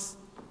across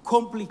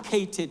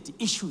complicated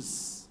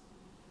issues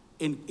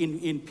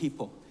in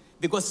people.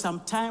 Because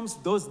sometimes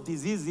those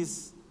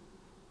diseases,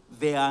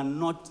 they are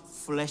not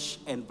flesh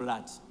and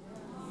blood.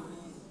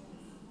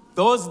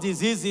 Those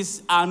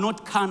diseases are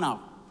not carnal.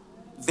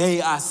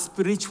 They are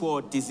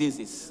spiritual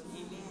diseases.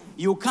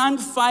 You can't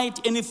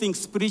fight anything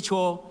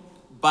spiritual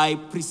by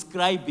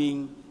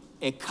prescribing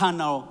a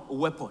carnal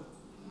weapon.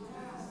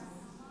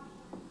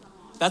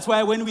 That's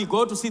why when we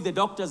go to see the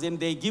doctors and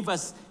they give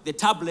us the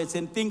tablets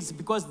and things,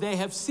 because they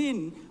have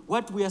seen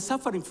what we are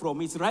suffering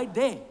from. It's right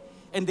there.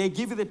 And they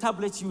give you the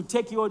tablets, you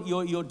take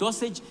your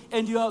dosage,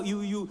 and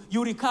you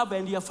recover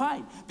and you're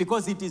fine,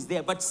 because it is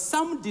there. But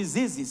some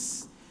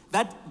diseases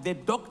that the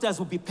doctors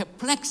will be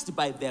perplexed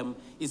by them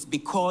is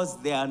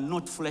because they are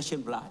not flesh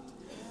and blood.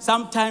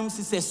 Sometimes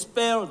it's a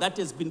spell that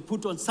has been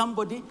put on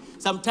somebody.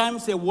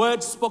 Sometimes a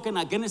word spoken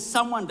against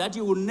someone that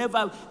you will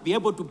never be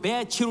able to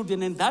bear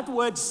children, and that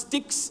word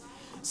sticks.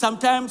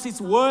 Sometimes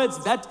it's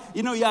words that,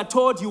 you are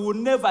told you will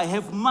never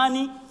have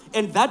money,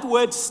 and that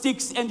word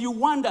sticks, and you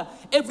wonder,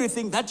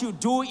 everything that you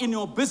do in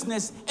your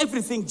business,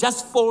 everything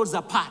just falls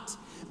apart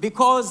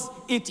because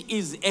it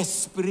is a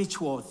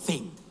spiritual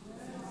thing.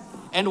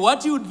 And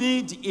what you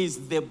need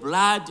is the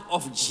blood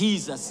of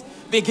Jesus.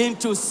 Begin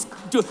to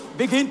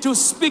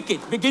speak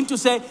it. Begin to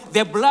say,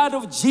 the blood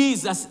of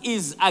Jesus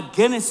is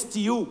against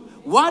you.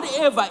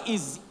 Whatever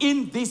is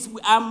in this,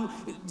 I'm,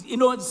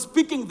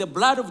 speaking the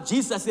blood of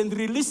Jesus and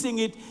releasing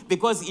it,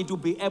 because it will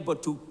be able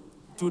to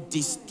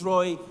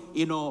destroy,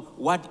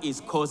 what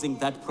is causing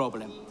that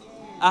problem.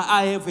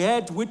 I have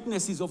heard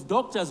witnesses of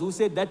doctors who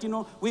said that,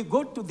 we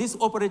go to this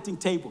operating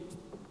table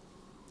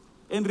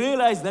and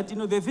realize that,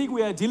 the thing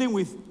we are dealing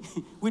with,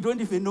 we don't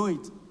even know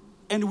it.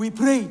 And we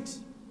prayed,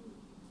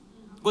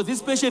 because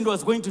this patient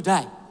was going to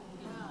die.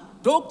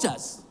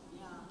 Doctors,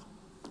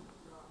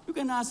 you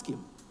can ask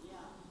him.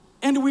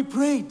 And we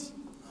prayed.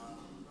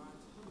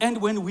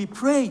 And when we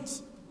prayed,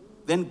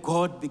 then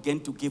God began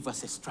to give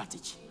us a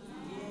strategy.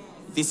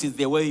 This is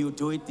the way you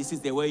do it. This is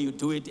the way you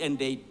do it. And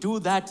they do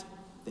that,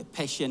 the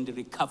patient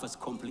recovers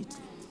completely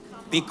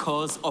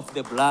because of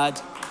the blood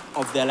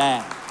of the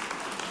Lamb.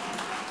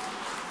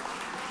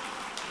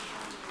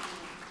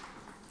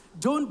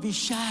 Don't be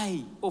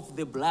shy of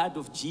the blood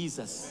of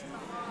Jesus.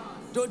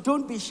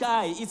 Don't be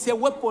shy. It's a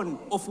weapon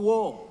of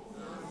war.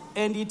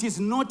 And it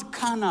is not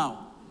carnal.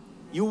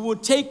 You will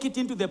take it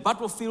into the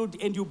battlefield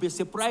and you'll be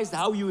surprised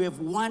how you have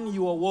won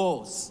your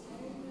wars.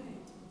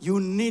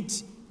 You need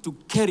to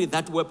carry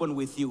that weapon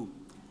with you.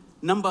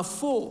 Number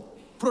 4,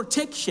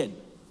 protection.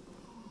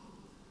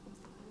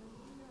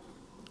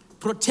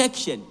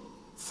 Protection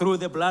through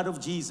the blood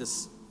of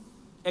Jesus.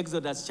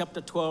 Exodus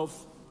chapter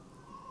 12,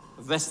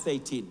 verse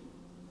 18.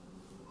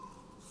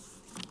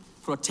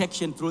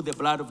 Protection through the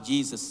blood of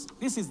Jesus.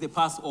 This is the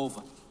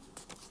Passover.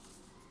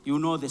 You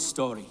know the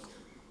story.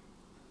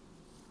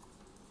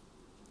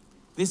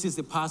 This is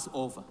the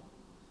Passover.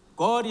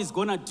 God is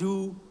going to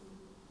do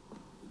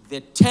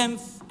the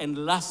 10th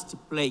and last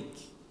plague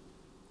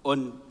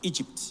on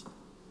Egypt.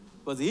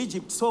 Because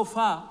Egypt, so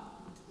far,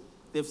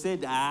 they've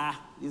said,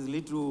 these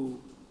little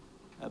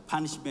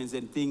punishments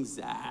and things,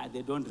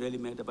 they don't really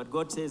matter. But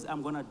God says,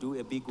 I'm going to do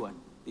a big one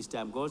this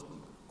time. God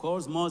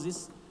calls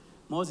Moses.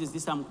 Moses,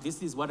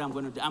 this is what I'm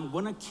going to do. I'm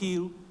going to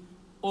kill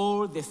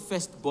all the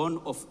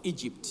firstborn of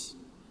Egypt,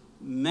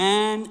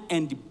 man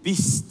and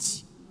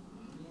beast.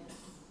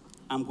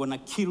 I'm going to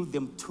kill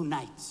them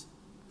tonight.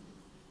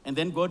 And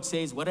then God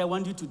says, what I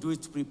want you to do is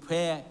to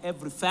prepare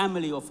every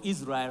family of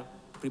Israel,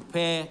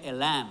 prepare a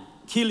lamb,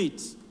 kill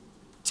it,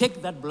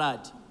 take that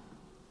blood,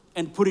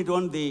 and put it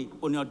on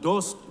your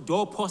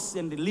doorposts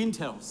and the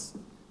lintels.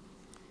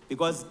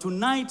 Because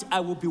tonight I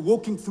will be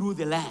walking through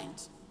the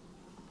land.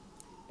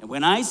 And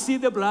when I see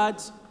the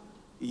blood,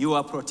 you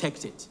are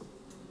protected.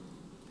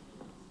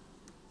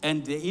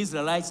 And the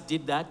Israelites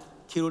did that,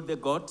 killed the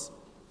goat.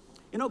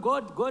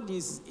 God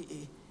is,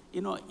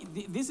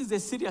 this is a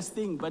serious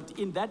thing, but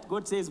in that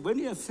God says, when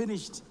you have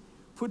finished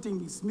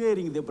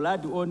smearing the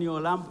blood on your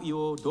lamp,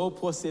 your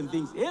doorposts and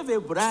things, have a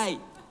bride.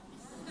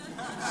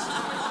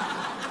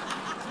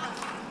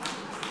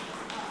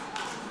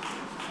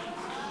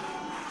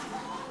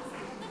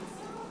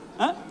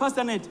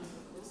 Pastor Ned,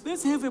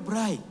 let's have a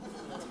bride.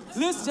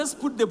 Let's just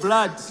put the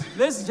blood.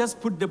 Let's just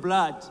put the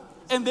blood.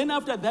 And then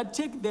after that,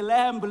 take the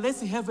lamb.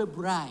 Let's have a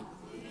bride.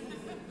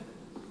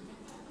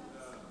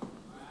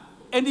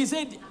 And he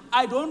said,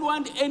 I don't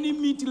want any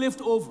meat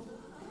left over.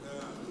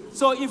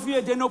 So if you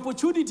had an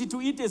opportunity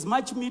to eat as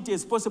much meat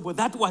as possible,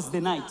 that was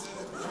the night.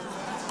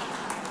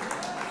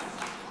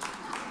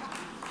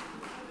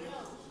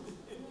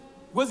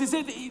 Because he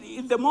said,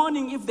 in the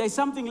morning, if there's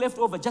something left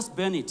over, just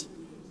burn it.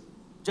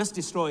 Just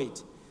destroy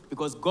it.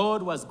 Because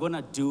God was going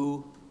to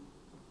do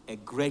a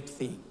great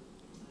thing.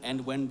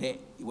 And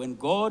when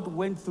God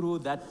went through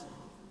that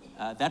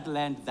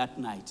land that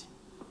night,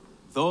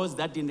 those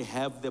that didn't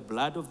have the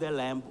blood of the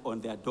lamb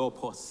on their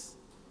doorposts,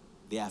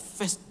 their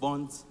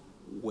firstborns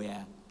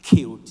were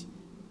killed,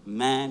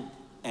 man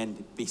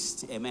and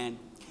beast. Amen.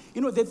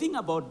 The thing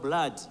about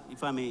blood,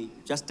 if I may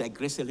just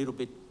digress a little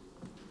bit,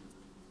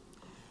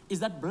 is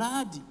that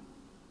blood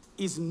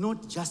is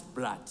not just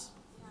blood.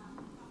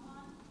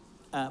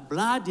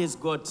 Blood has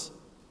got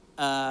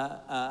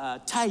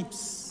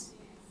types.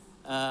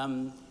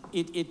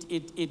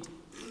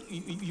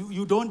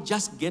 You don't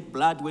just get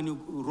blood when you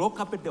rock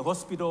up at the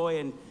hospital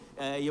and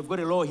you've got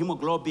a low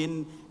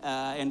hemoglobin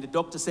and the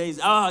doctor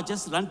says,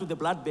 just run to the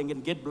blood bank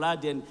and get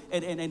blood and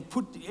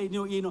put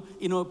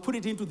put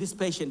it into this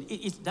patient.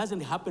 It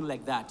doesn't happen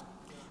like that.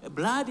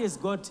 Blood has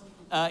got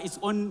its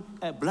own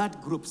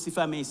blood groups, if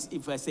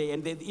I say,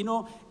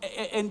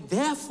 and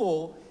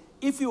therefore,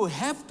 if you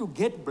have to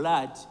get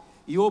blood,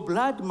 your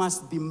blood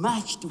must be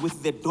matched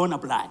with the donor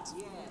blood.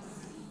 Yes.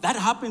 That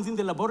happens in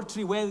the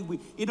laboratory where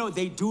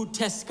they do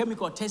tests,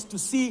 chemical tests, to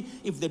see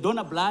if the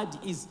donor blood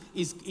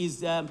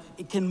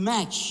it can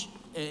match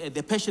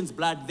the patient's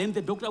blood. Then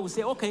the doctor will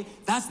say, okay,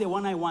 that's the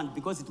one I want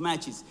because it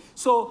matches.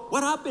 So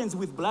what happens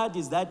with blood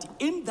is that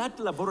in that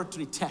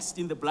laboratory test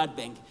in the blood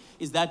bank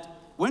is that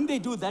when they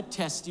do that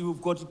test,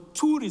 you've got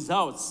two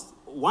results.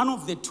 One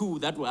of the two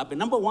that will happen.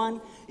 Number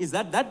one is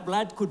that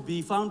blood could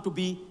be found to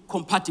be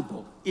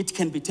compatible. It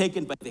can be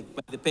taken by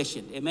the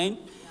patient. Amen?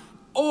 Yeah.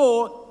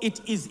 Or it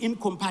is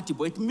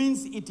incompatible. It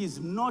means it is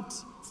not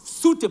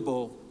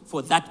suitable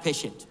for that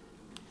patient.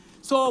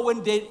 So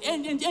when the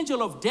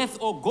angel of death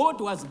or God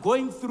was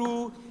going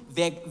through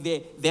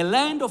the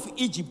land of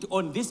Egypt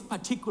on this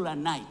particular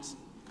night,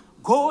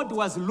 God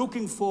was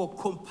looking for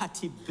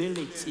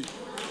compatibility.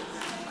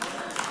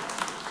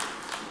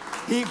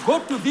 He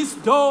got to this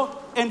door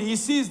and he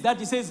sees that,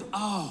 he says,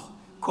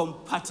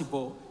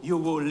 compatible, you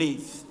will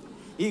live.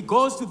 He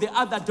goes to the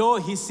other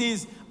door, he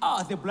sees,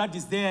 the blood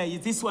is there.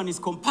 This one is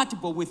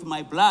compatible with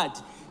my blood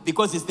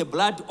because it's the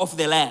blood of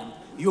the lamb.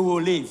 You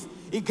will live.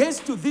 He gets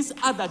to this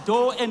other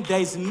door and there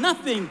is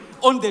nothing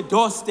on the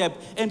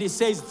doorstep and he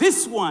says,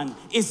 this one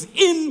is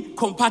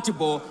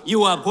incompatible.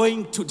 You are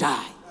going to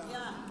die.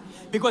 Yeah.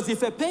 Because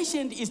if a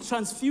patient is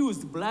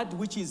transfused blood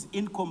which is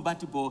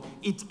incompatible,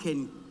 it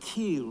can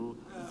kill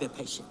the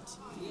patient.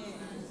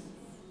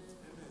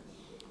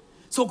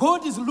 So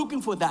God is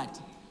looking for that.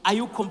 Are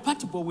you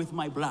compatible with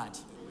my blood?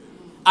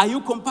 Are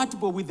you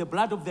compatible with the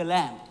blood of the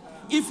Lamb?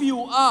 If you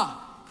are,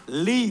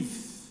 live.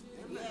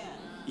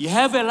 You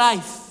have a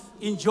life.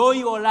 Enjoy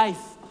your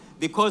life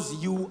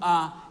because you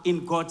are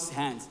in God's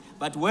hands.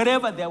 But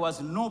wherever there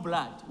was no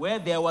blood, where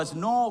there was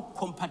no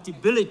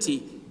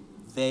compatibility,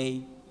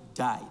 they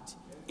died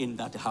in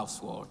that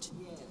household.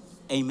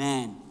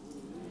 Amen.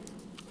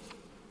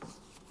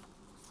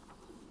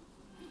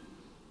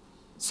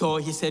 So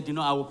he said,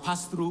 I will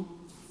pass through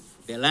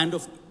the land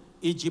of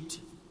Egypt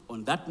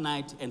on that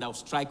night and I'll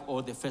strike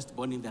all the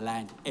firstborn in the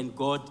land. And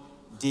God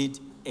did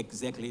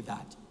exactly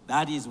that.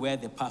 That is where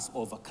the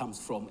Passover comes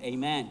from.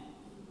 Amen.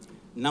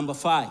 Number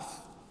 5.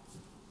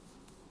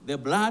 The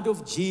blood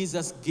of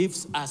Jesus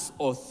gives us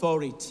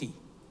authority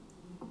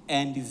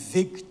and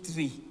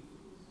victory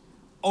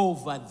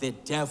over the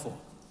devil.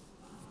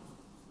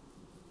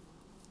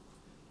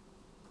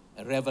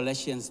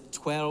 Revelations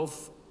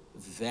 12,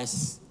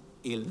 verse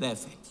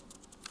 11.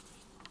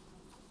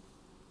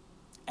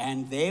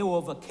 And they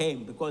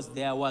overcame because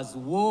there was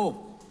war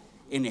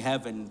in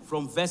heaven.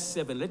 From verse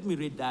 7, let me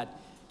read that.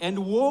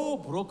 And war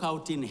broke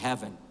out in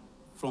heaven.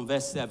 From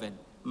verse 7.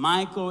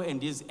 Michael and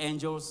his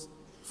angels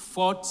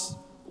fought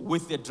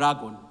with the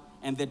dragon.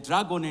 And the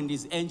dragon and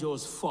his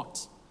angels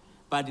fought.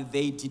 But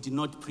they did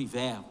not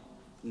prevail.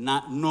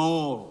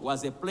 Nor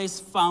was a place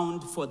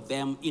found for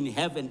them in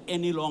heaven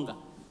any longer.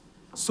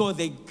 So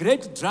the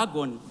great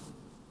dragon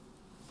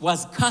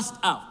was cast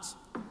out.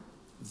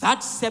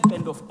 That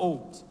serpent of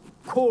old,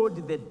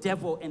 called the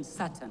devil and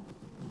Satan,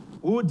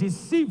 who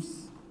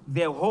deceives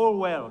the whole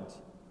world,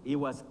 he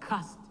was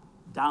cast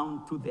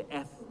down to the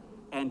earth,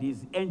 and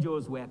his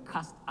angels were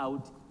cast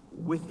out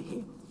with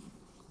him.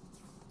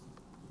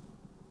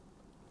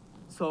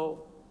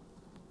 So,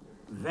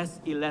 verse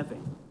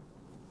 11,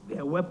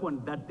 the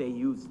weapon that they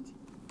used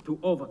to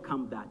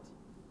overcome that,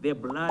 the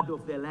blood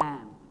of the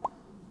Lamb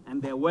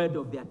and the word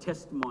of their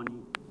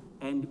testimony,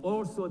 and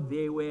also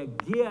they were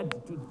geared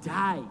to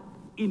die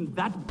in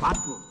that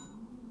battle.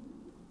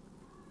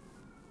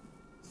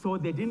 So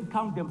they didn't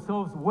count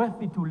themselves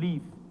worthy to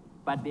live,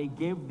 but they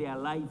gave their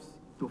lives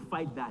to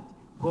fight that.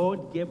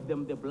 God gave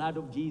them the blood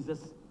of Jesus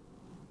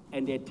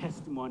and their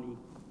testimony,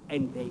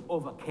 and they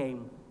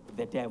overcame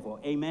the devil.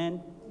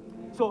 Amen?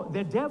 So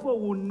the devil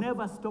will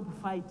never stop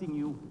fighting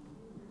you.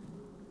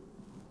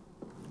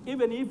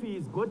 Even if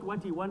he's got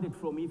what he wanted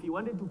from you, if he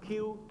wanted to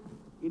kill,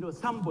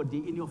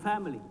 somebody in your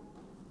family,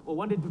 or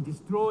wanted to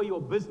destroy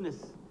your business,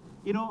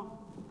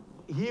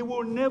 he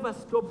will never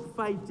stop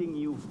fighting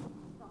you,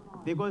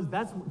 because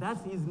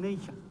that's his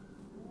nature.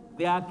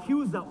 The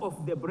accuser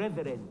of the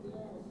brethren.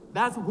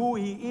 That's who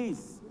he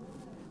is.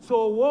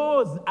 So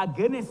wars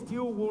against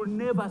you will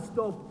never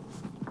stop.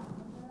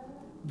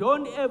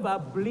 Don't ever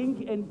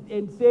blink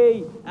and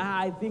say,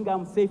 I think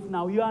I'm safe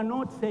now. You are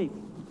not safe.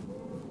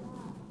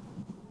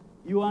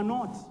 You are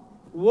not.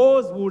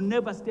 Wars will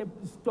never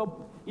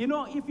stop.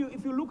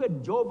 If you look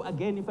at Job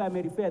again, if I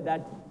may refer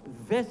that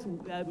verse,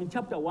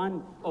 chapter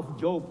 1 of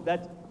Job,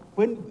 that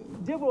when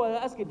Job was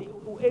asking,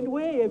 and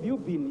where have you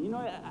been?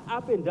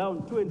 Up and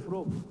down, to and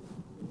fro.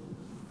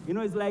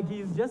 It's like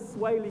he's just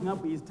whiling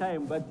up his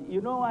time, but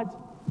you know what?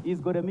 He's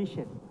got a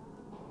mission.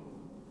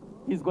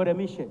 He's got a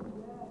mission.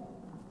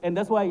 And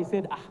that's why he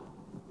said,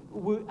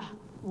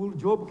 will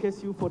Job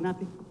curse you for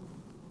nothing?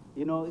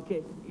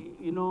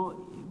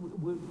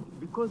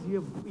 Because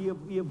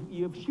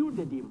you have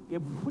shielded him, you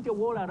have put a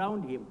wall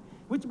around him,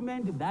 which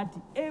meant that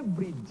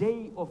every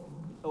day of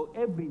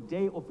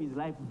his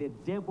life, the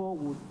devil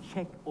would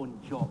check on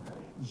Job,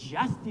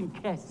 just in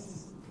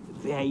case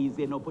there is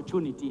an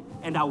opportunity,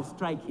 and I will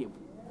strike him.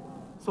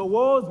 So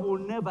wars will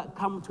never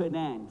come to an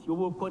end. You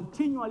will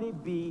continually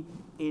be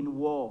in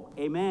war.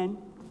 Amen?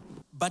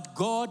 But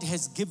God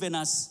has given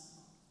us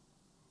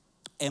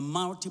a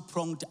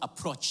multi-pronged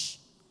approach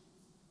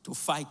to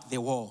fight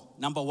the war.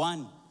 Number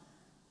one,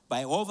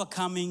 by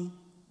overcoming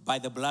by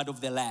the blood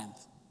of the Lamb.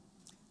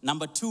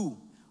 Number two,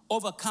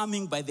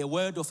 overcoming by the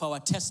word of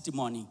our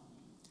testimony.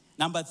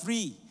 Number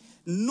three,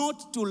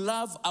 not to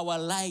love our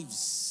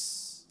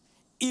lives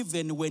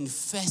even when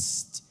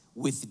faced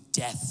with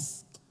death.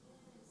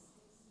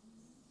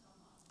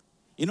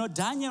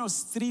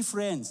 Daniel's three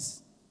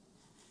friends,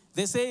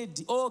 they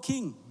said, "Oh,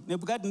 King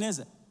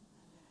Nebuchadnezzar,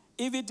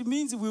 if it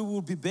means we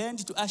will be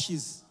burned to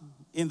ashes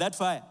in that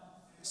fire,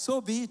 so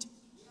be it.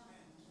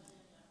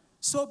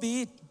 So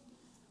be it.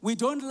 We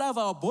don't love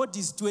our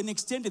bodies to an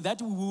extent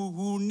that we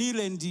will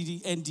kneel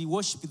and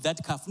worship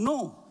that calf.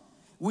 No,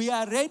 we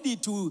are ready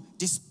to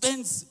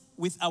dispense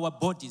with our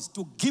bodies,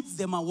 to give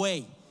them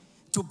away,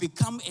 to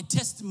become a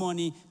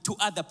testimony to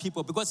other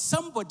people. Because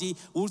somebody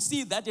will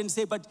see that and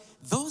say, but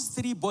those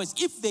three boys,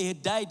 if they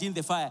had died in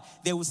the fire,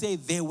 they will say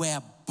they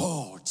were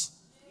bold.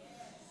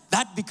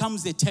 That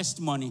becomes a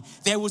testimony.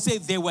 They will say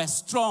they were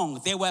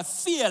strong, they were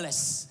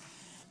fearless.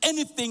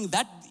 Anything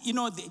that,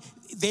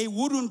 they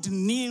wouldn't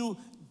kneel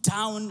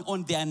down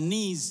on their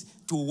knees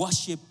to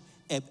worship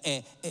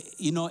a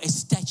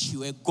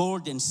statue, a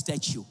golden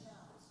statue.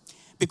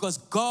 Because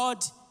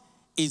God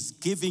is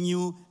giving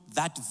you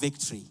that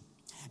victory.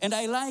 And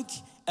I like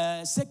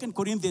 2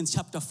 Corinthians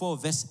chapter 4,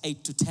 verse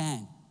 8 to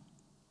 10.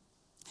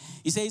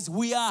 He says,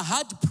 we are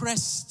hard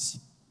pressed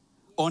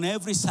on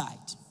every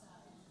side,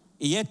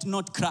 yet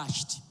not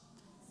crushed.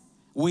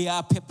 We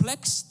are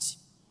perplexed,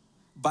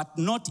 but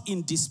not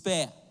in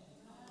despair.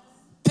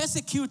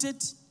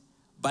 Persecuted,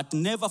 but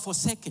never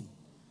forsaken.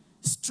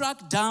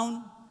 Struck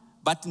down,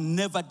 but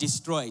never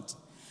destroyed.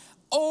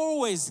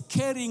 Always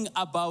carrying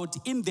about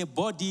in the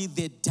body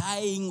the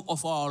dying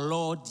of our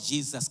Lord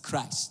Jesus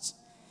Christ,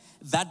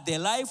 that the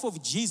life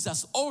of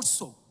Jesus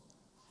also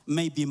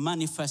may be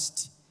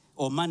manifested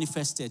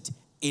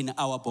in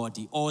our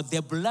body, or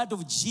the blood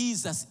of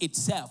Jesus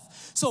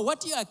itself. So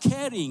what you are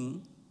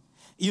carrying,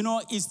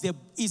 is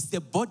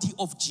the body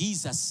of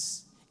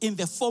Jesus in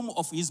the form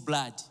of his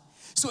blood.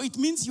 So it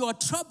means your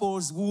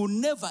troubles will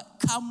never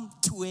come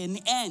to an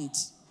end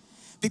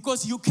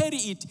because you carry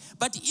it.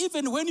 But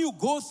even when you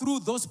go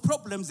through those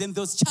problems and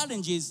those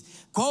challenges,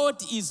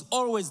 God is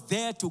always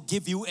there to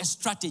give you a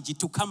strategy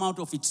to come out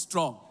of it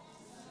strong.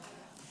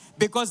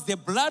 Because the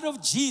blood of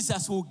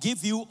Jesus will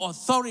give you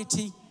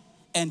authority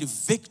and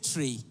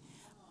victory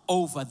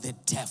over the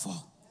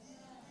devil.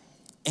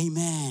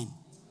 Amen.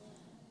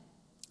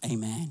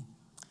 Amen.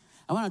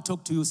 I want to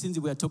talk to you, since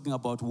we are talking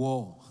about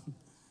war,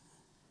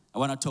 I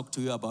want to talk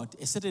to you about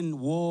a certain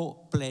war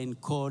plane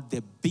called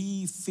the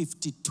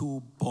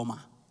B-52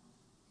 bomber.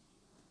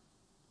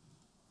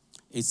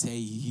 It's a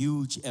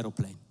huge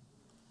aeroplane.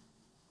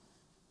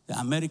 The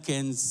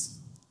Americans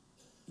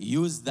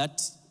used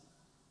that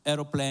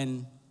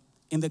aeroplane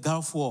in the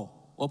Gulf War,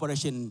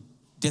 Operation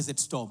Desert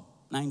Storm,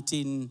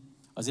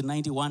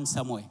 91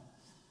 somewhere.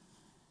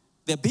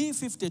 The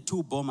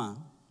B-52 bomber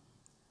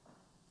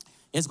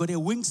has got a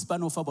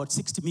wingspan of about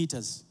 60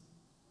 meters.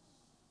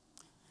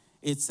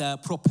 It's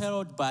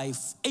propelled by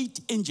 8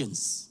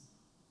 engines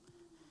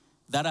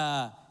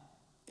that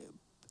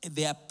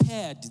they are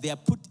paired. They are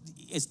put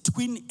as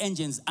twin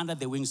engines under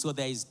the wing, so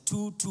there is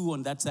two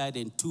on that side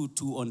and two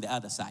on the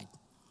other side.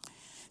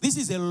 This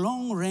is a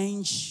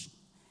long-range,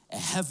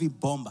 heavy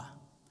bomber,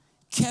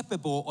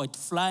 capable of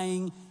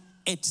flying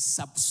at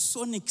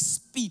subsonic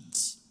speed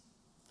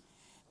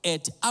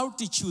at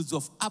altitudes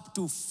of up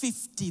to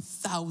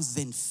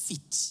 50,000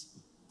 feet.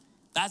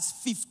 That's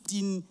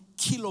 15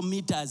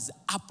 kilometers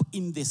up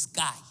in the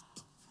sky.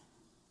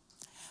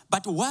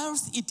 But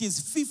whilst it is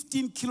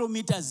 15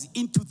 kilometers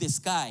into the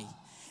sky,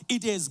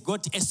 it has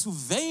got a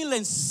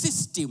surveillance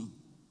system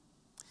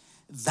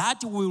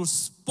that will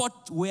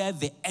spot where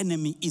the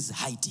enemy is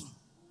hiding.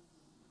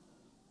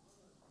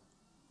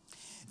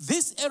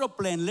 This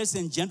aeroplane, ladies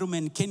and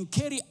gentlemen, can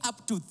carry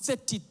up to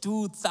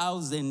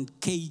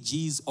 32,000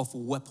 kgs of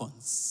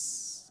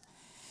weapons,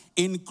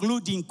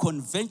 including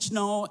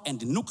conventional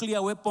and nuclear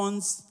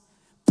weapons,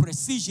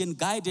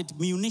 precision-guided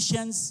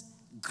munitions,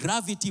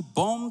 gravity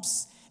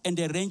bombs, and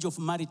a range of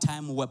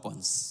maritime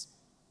weapons.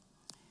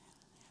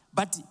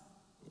 But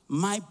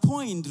my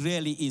point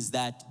really is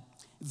that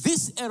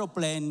this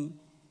aeroplane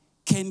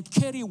can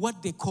carry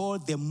what they call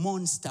the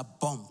monster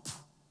bomb,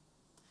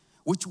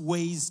 which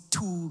weighs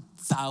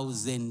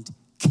 2,000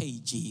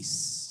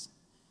 kgs,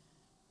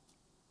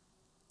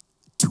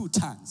 2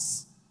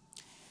 tons.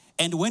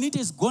 And when it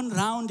has gone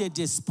round, it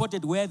is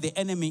spotted where the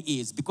enemy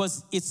is,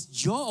 because its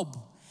job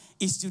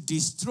is to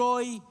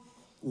destroy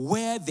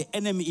where the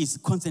enemy is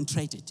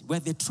concentrated, where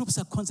the troops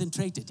are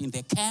concentrated, in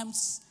their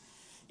camps,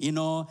 in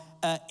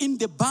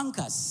the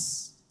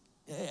bunkers.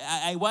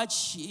 I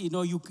watch,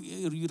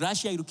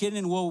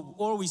 Russia-Ukrainian war,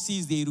 all we see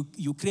is the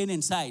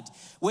Ukrainian side,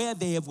 where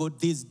they have got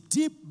these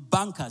deep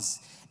bunkers.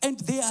 And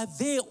they are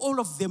there, all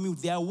of them,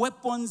 with their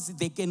weapons.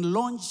 They can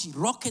launch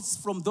rockets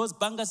from those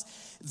bunkers.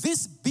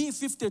 This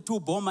B-52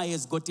 bomber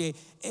has got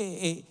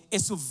a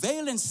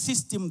surveillance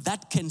system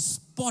that can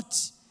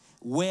spot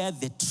where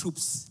the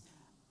troops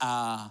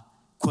are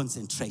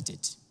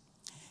concentrated.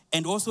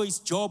 And also its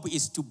job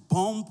is to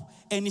bomb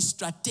any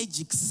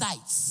strategic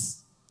sites,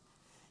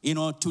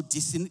 to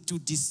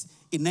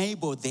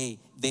enable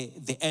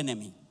the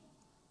enemy.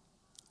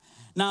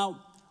 Now,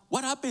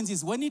 what happens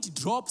is when it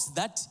drops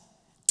that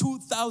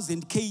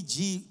 2,000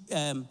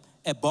 kg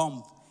a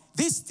bomb,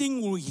 this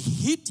thing will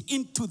hit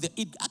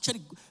it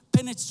actually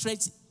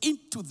penetrates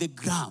into the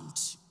ground,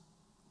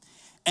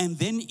 and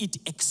then it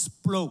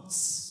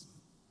explodes.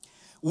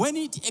 When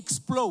it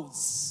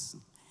explodes,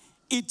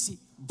 it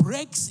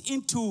breaks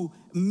into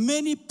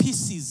many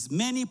pieces,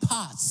 many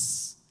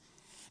parts.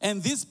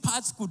 And these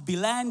parts could be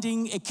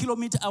landing 1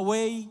 kilometer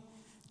away,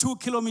 2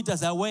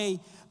 kilometers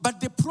away. But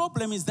the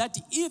problem is that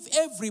if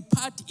every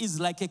part is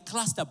like a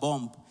cluster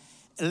bomb,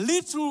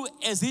 little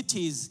as it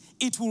is,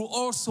 it will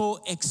also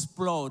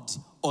explode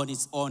on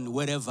its own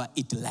wherever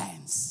it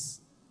lands.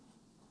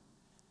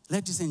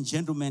 Ladies and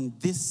gentlemen,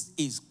 this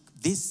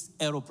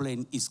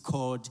aeroplane is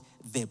called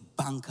the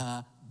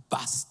bunker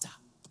buster.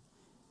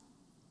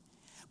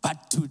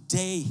 But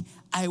today,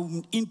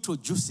 I'm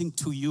introducing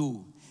to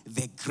you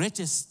the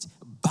greatest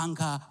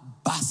bunker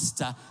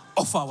buster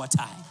of our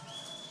time.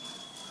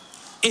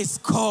 It's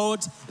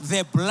called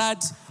the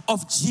blood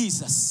of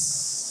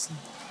Jesus.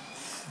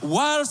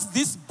 Whilst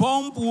this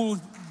bomb will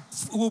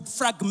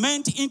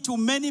fragment into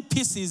many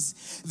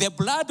pieces, the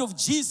blood of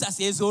Jesus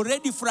is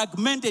already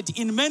fragmented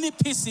in many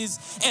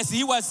pieces as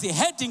he was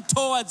heading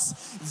towards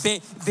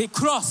the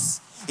cross.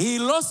 He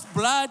lost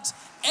blood,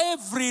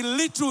 every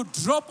little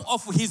drop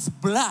of his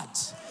blood.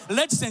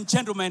 Ladies and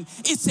gentlemen,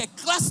 it's a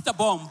cluster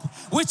bomb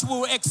which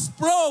will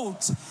explode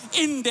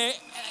in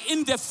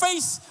the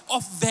face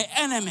of the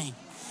enemy.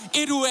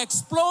 It will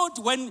explode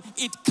when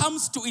it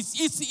comes to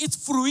its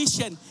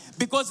fruition,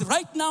 because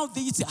right now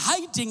it's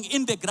hiding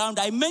in the ground.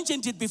 I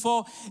mentioned it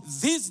before.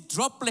 These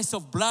droplets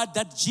of blood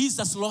that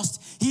Jesus lost,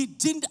 he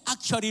didn't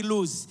actually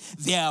lose.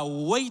 They are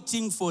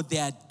waiting for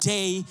their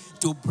day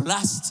to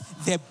blast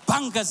the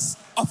bunkers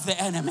of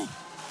the enemy.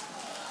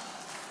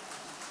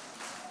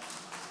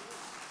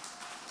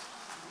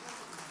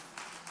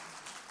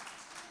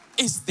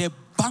 It's the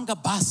bunker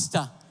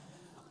buster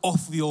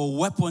of your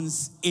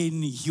weapons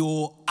in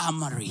your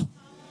armory.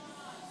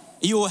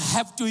 You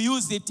have to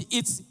use it.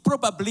 It's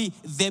probably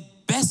the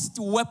best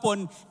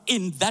weapon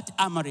in that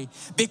armory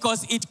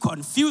because it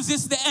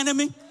confuses the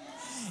enemy.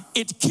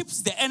 It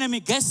keeps the enemy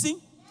guessing.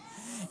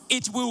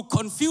 It will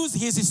confuse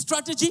his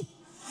strategy.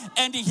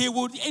 And he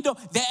would,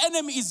 the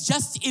enemy is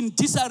just in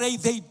disarray.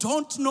 They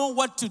don't know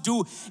what to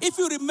do. If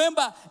you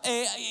remember,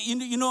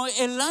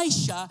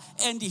 Elisha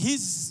and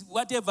his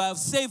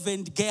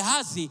servant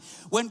Gehazi,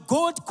 when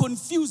God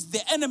confused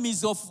the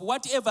enemies of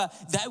whatever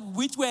that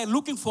which were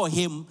looking for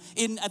him,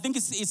 in I think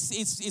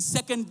it's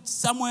Second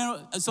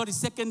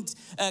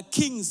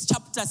Kings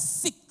chapter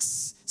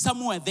 6,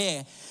 somewhere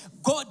there.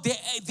 God, the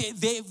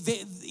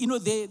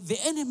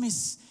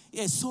enemies.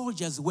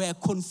 Soldiers were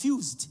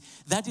confused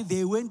that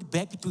they went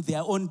back to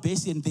their own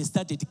base and they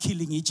started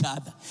killing each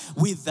other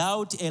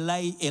without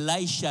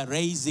Elisha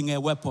raising a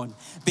weapon,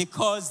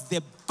 because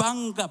the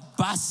Banga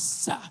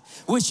Basta,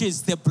 which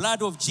is the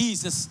blood of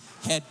Jesus,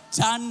 had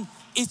done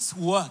its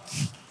work.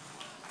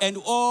 And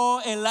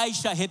all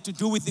Elisha had to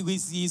do with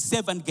his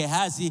servant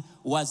Gehazi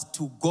was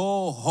to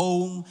go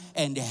home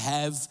and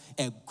have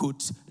a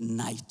good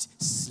night's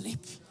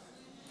sleep.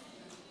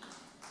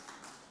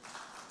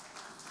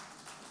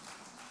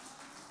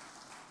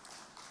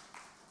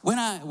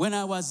 When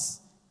I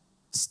was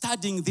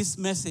studying this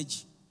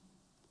message,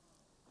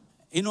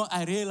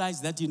 I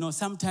realized that,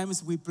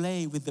 sometimes we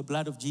play with the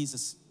blood of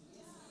Jesus.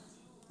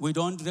 We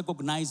don't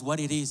recognize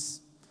what it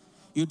is.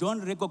 You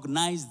don't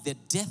recognize the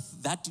death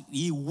that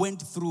he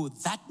went through,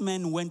 that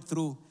man went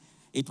through.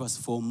 It was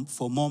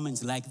for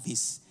moments like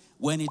this.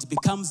 When it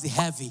becomes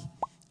heavy,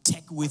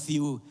 take with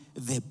you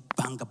the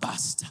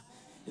Bangabasta,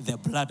 the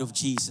blood of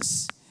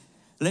Jesus.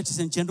 Ladies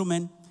and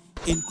gentlemen,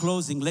 in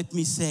closing, let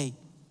me say,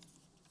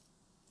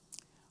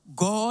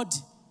 God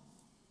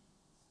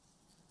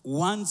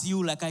wants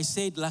you, like I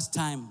said last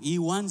time, he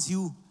wants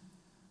you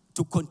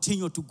to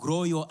continue to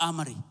grow your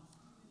armory.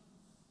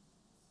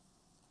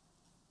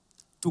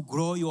 To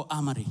grow your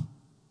armory.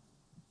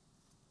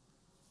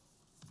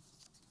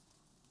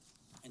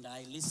 And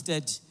I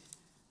listed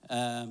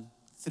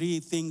 3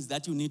 things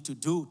that you need to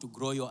do to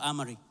grow your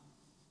armory.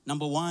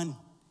 Number 1,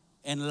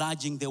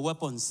 enlarging the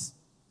weapons.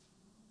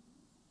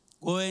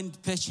 Go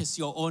and purchase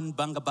your own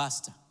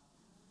Bangabasta.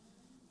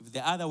 If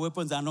the other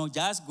weapons are not,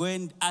 just go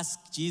and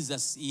ask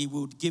Jesus. He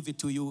would give it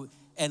to you.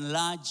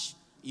 Enlarge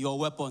your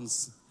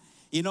weapons.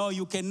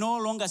 You can no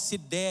longer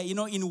sit there.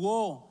 In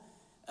war,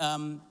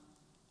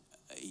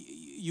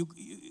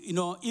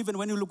 even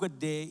when you look at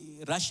the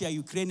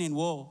Russia-Ukrainian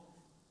war,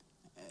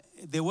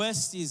 the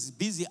West is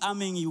busy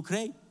arming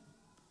Ukraine.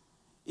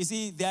 You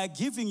see, they are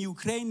giving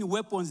Ukraine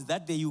weapons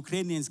that the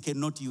Ukrainians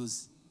cannot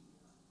use.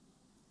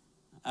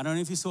 I don't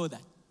know if you saw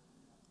that.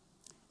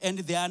 And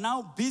they are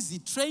now busy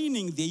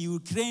training the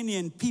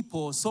Ukrainian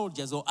people,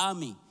 soldiers or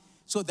army,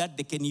 so that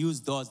they can use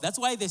those. That's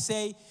why they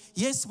say,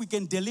 yes, we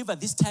can deliver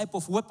this type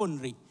of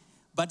weaponry,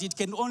 but it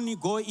can only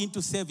go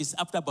into service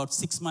after about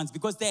 6 months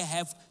because they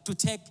have to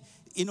take,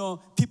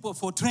 people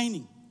for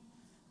training.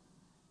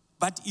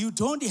 But you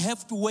don't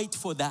have to wait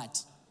for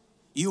that.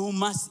 You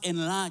must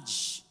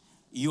enlarge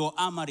your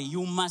armory.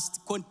 You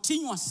must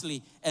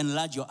continuously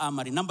enlarge your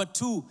armory. Number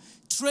 2,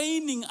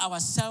 training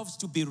ourselves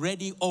to be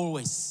ready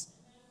always.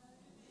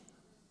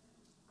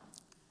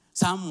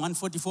 Psalm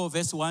 144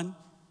 verse 1,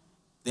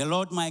 the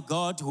Lord my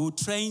God who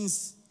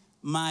trains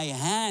my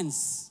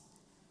hands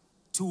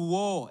to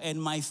war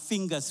and my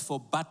fingers for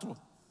battle.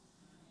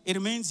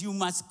 It means you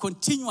must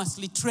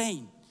continuously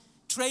train.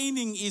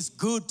 Training is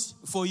good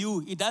for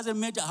you. It doesn't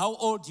matter how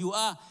old you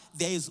are.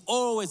 There is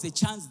always a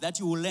chance that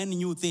you will learn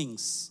new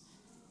things.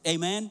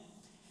 Amen.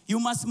 You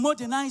must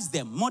modernize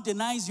them.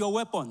 Modernize your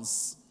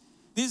weapons.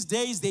 These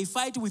days they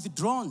fight with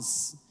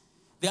drones.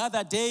 The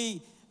other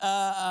day,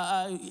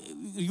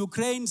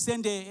 Ukraine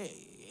sent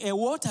a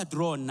water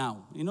drone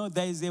now.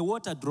 There is a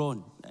water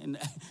drone. And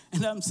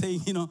I'm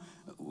saying,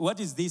 what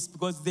is this?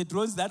 Because the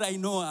drones that I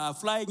know are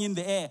flying in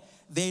the air.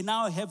 They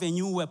now have a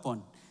new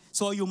weapon.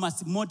 So you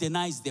must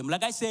modernize them.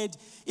 Like I said,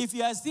 if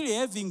you are still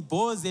having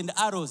bows and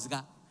arrows,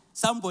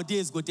 somebody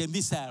has got a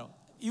missile.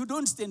 You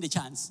don't stand a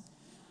chance.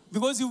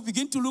 Because you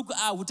begin to look,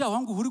 and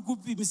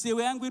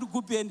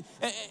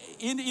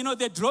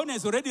the drone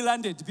has already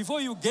landed. Before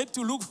you get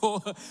to look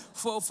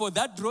for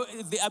that drone,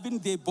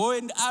 the bow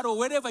and arrow,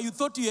 wherever you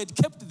thought you had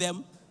kept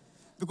them.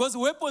 Because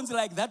weapons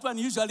like that one,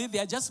 usually they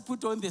are just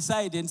put on the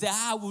side and say,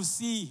 we'll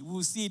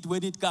see it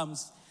when it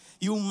comes.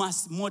 You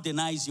must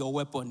modernize your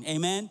weapon,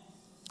 amen?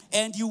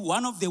 And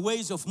one of the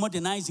ways of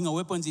modernizing your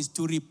weapons is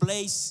to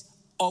replace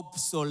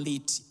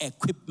obsolete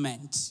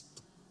equipment.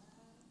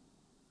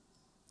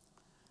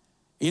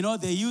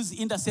 They use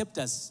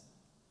interceptors.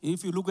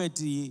 If you look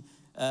at in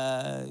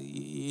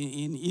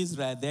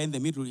Israel, there in the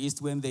Middle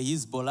East, when the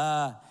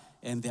Hezbollah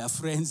and their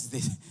friends,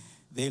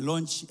 they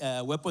launch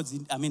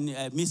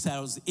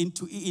missiles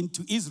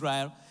into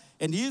Israel,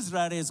 and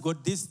Israel has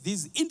got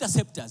these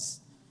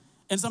interceptors.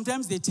 And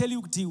sometimes they tell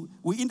you,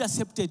 we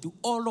intercepted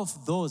all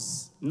of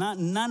those.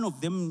 None of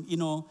them,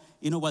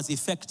 was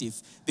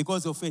effective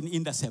because of an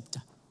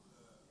interceptor.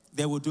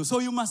 They will do. So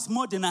you must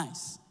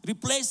modernize,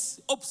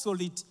 replace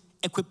obsolete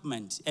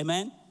equipment.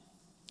 Amen?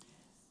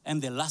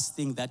 And the last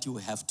thing that you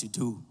have to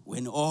do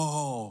when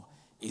all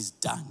is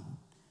done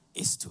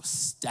is to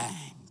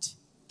stand.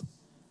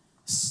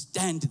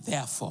 Stand,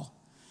 therefore.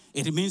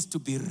 It means to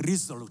be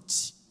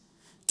resolute,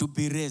 to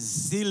be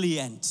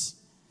resilient,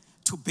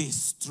 to be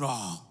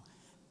strong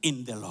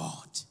in the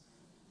Lord.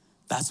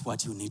 That's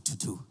what you need to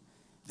do.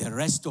 The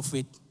rest of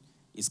it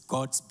is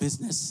God's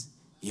business.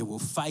 He will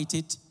fight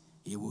it.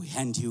 He will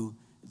hand you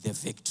the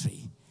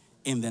victory.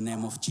 In the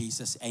name of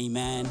Jesus,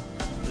 amen.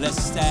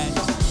 Let's stand.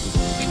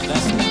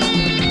 Let's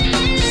stand.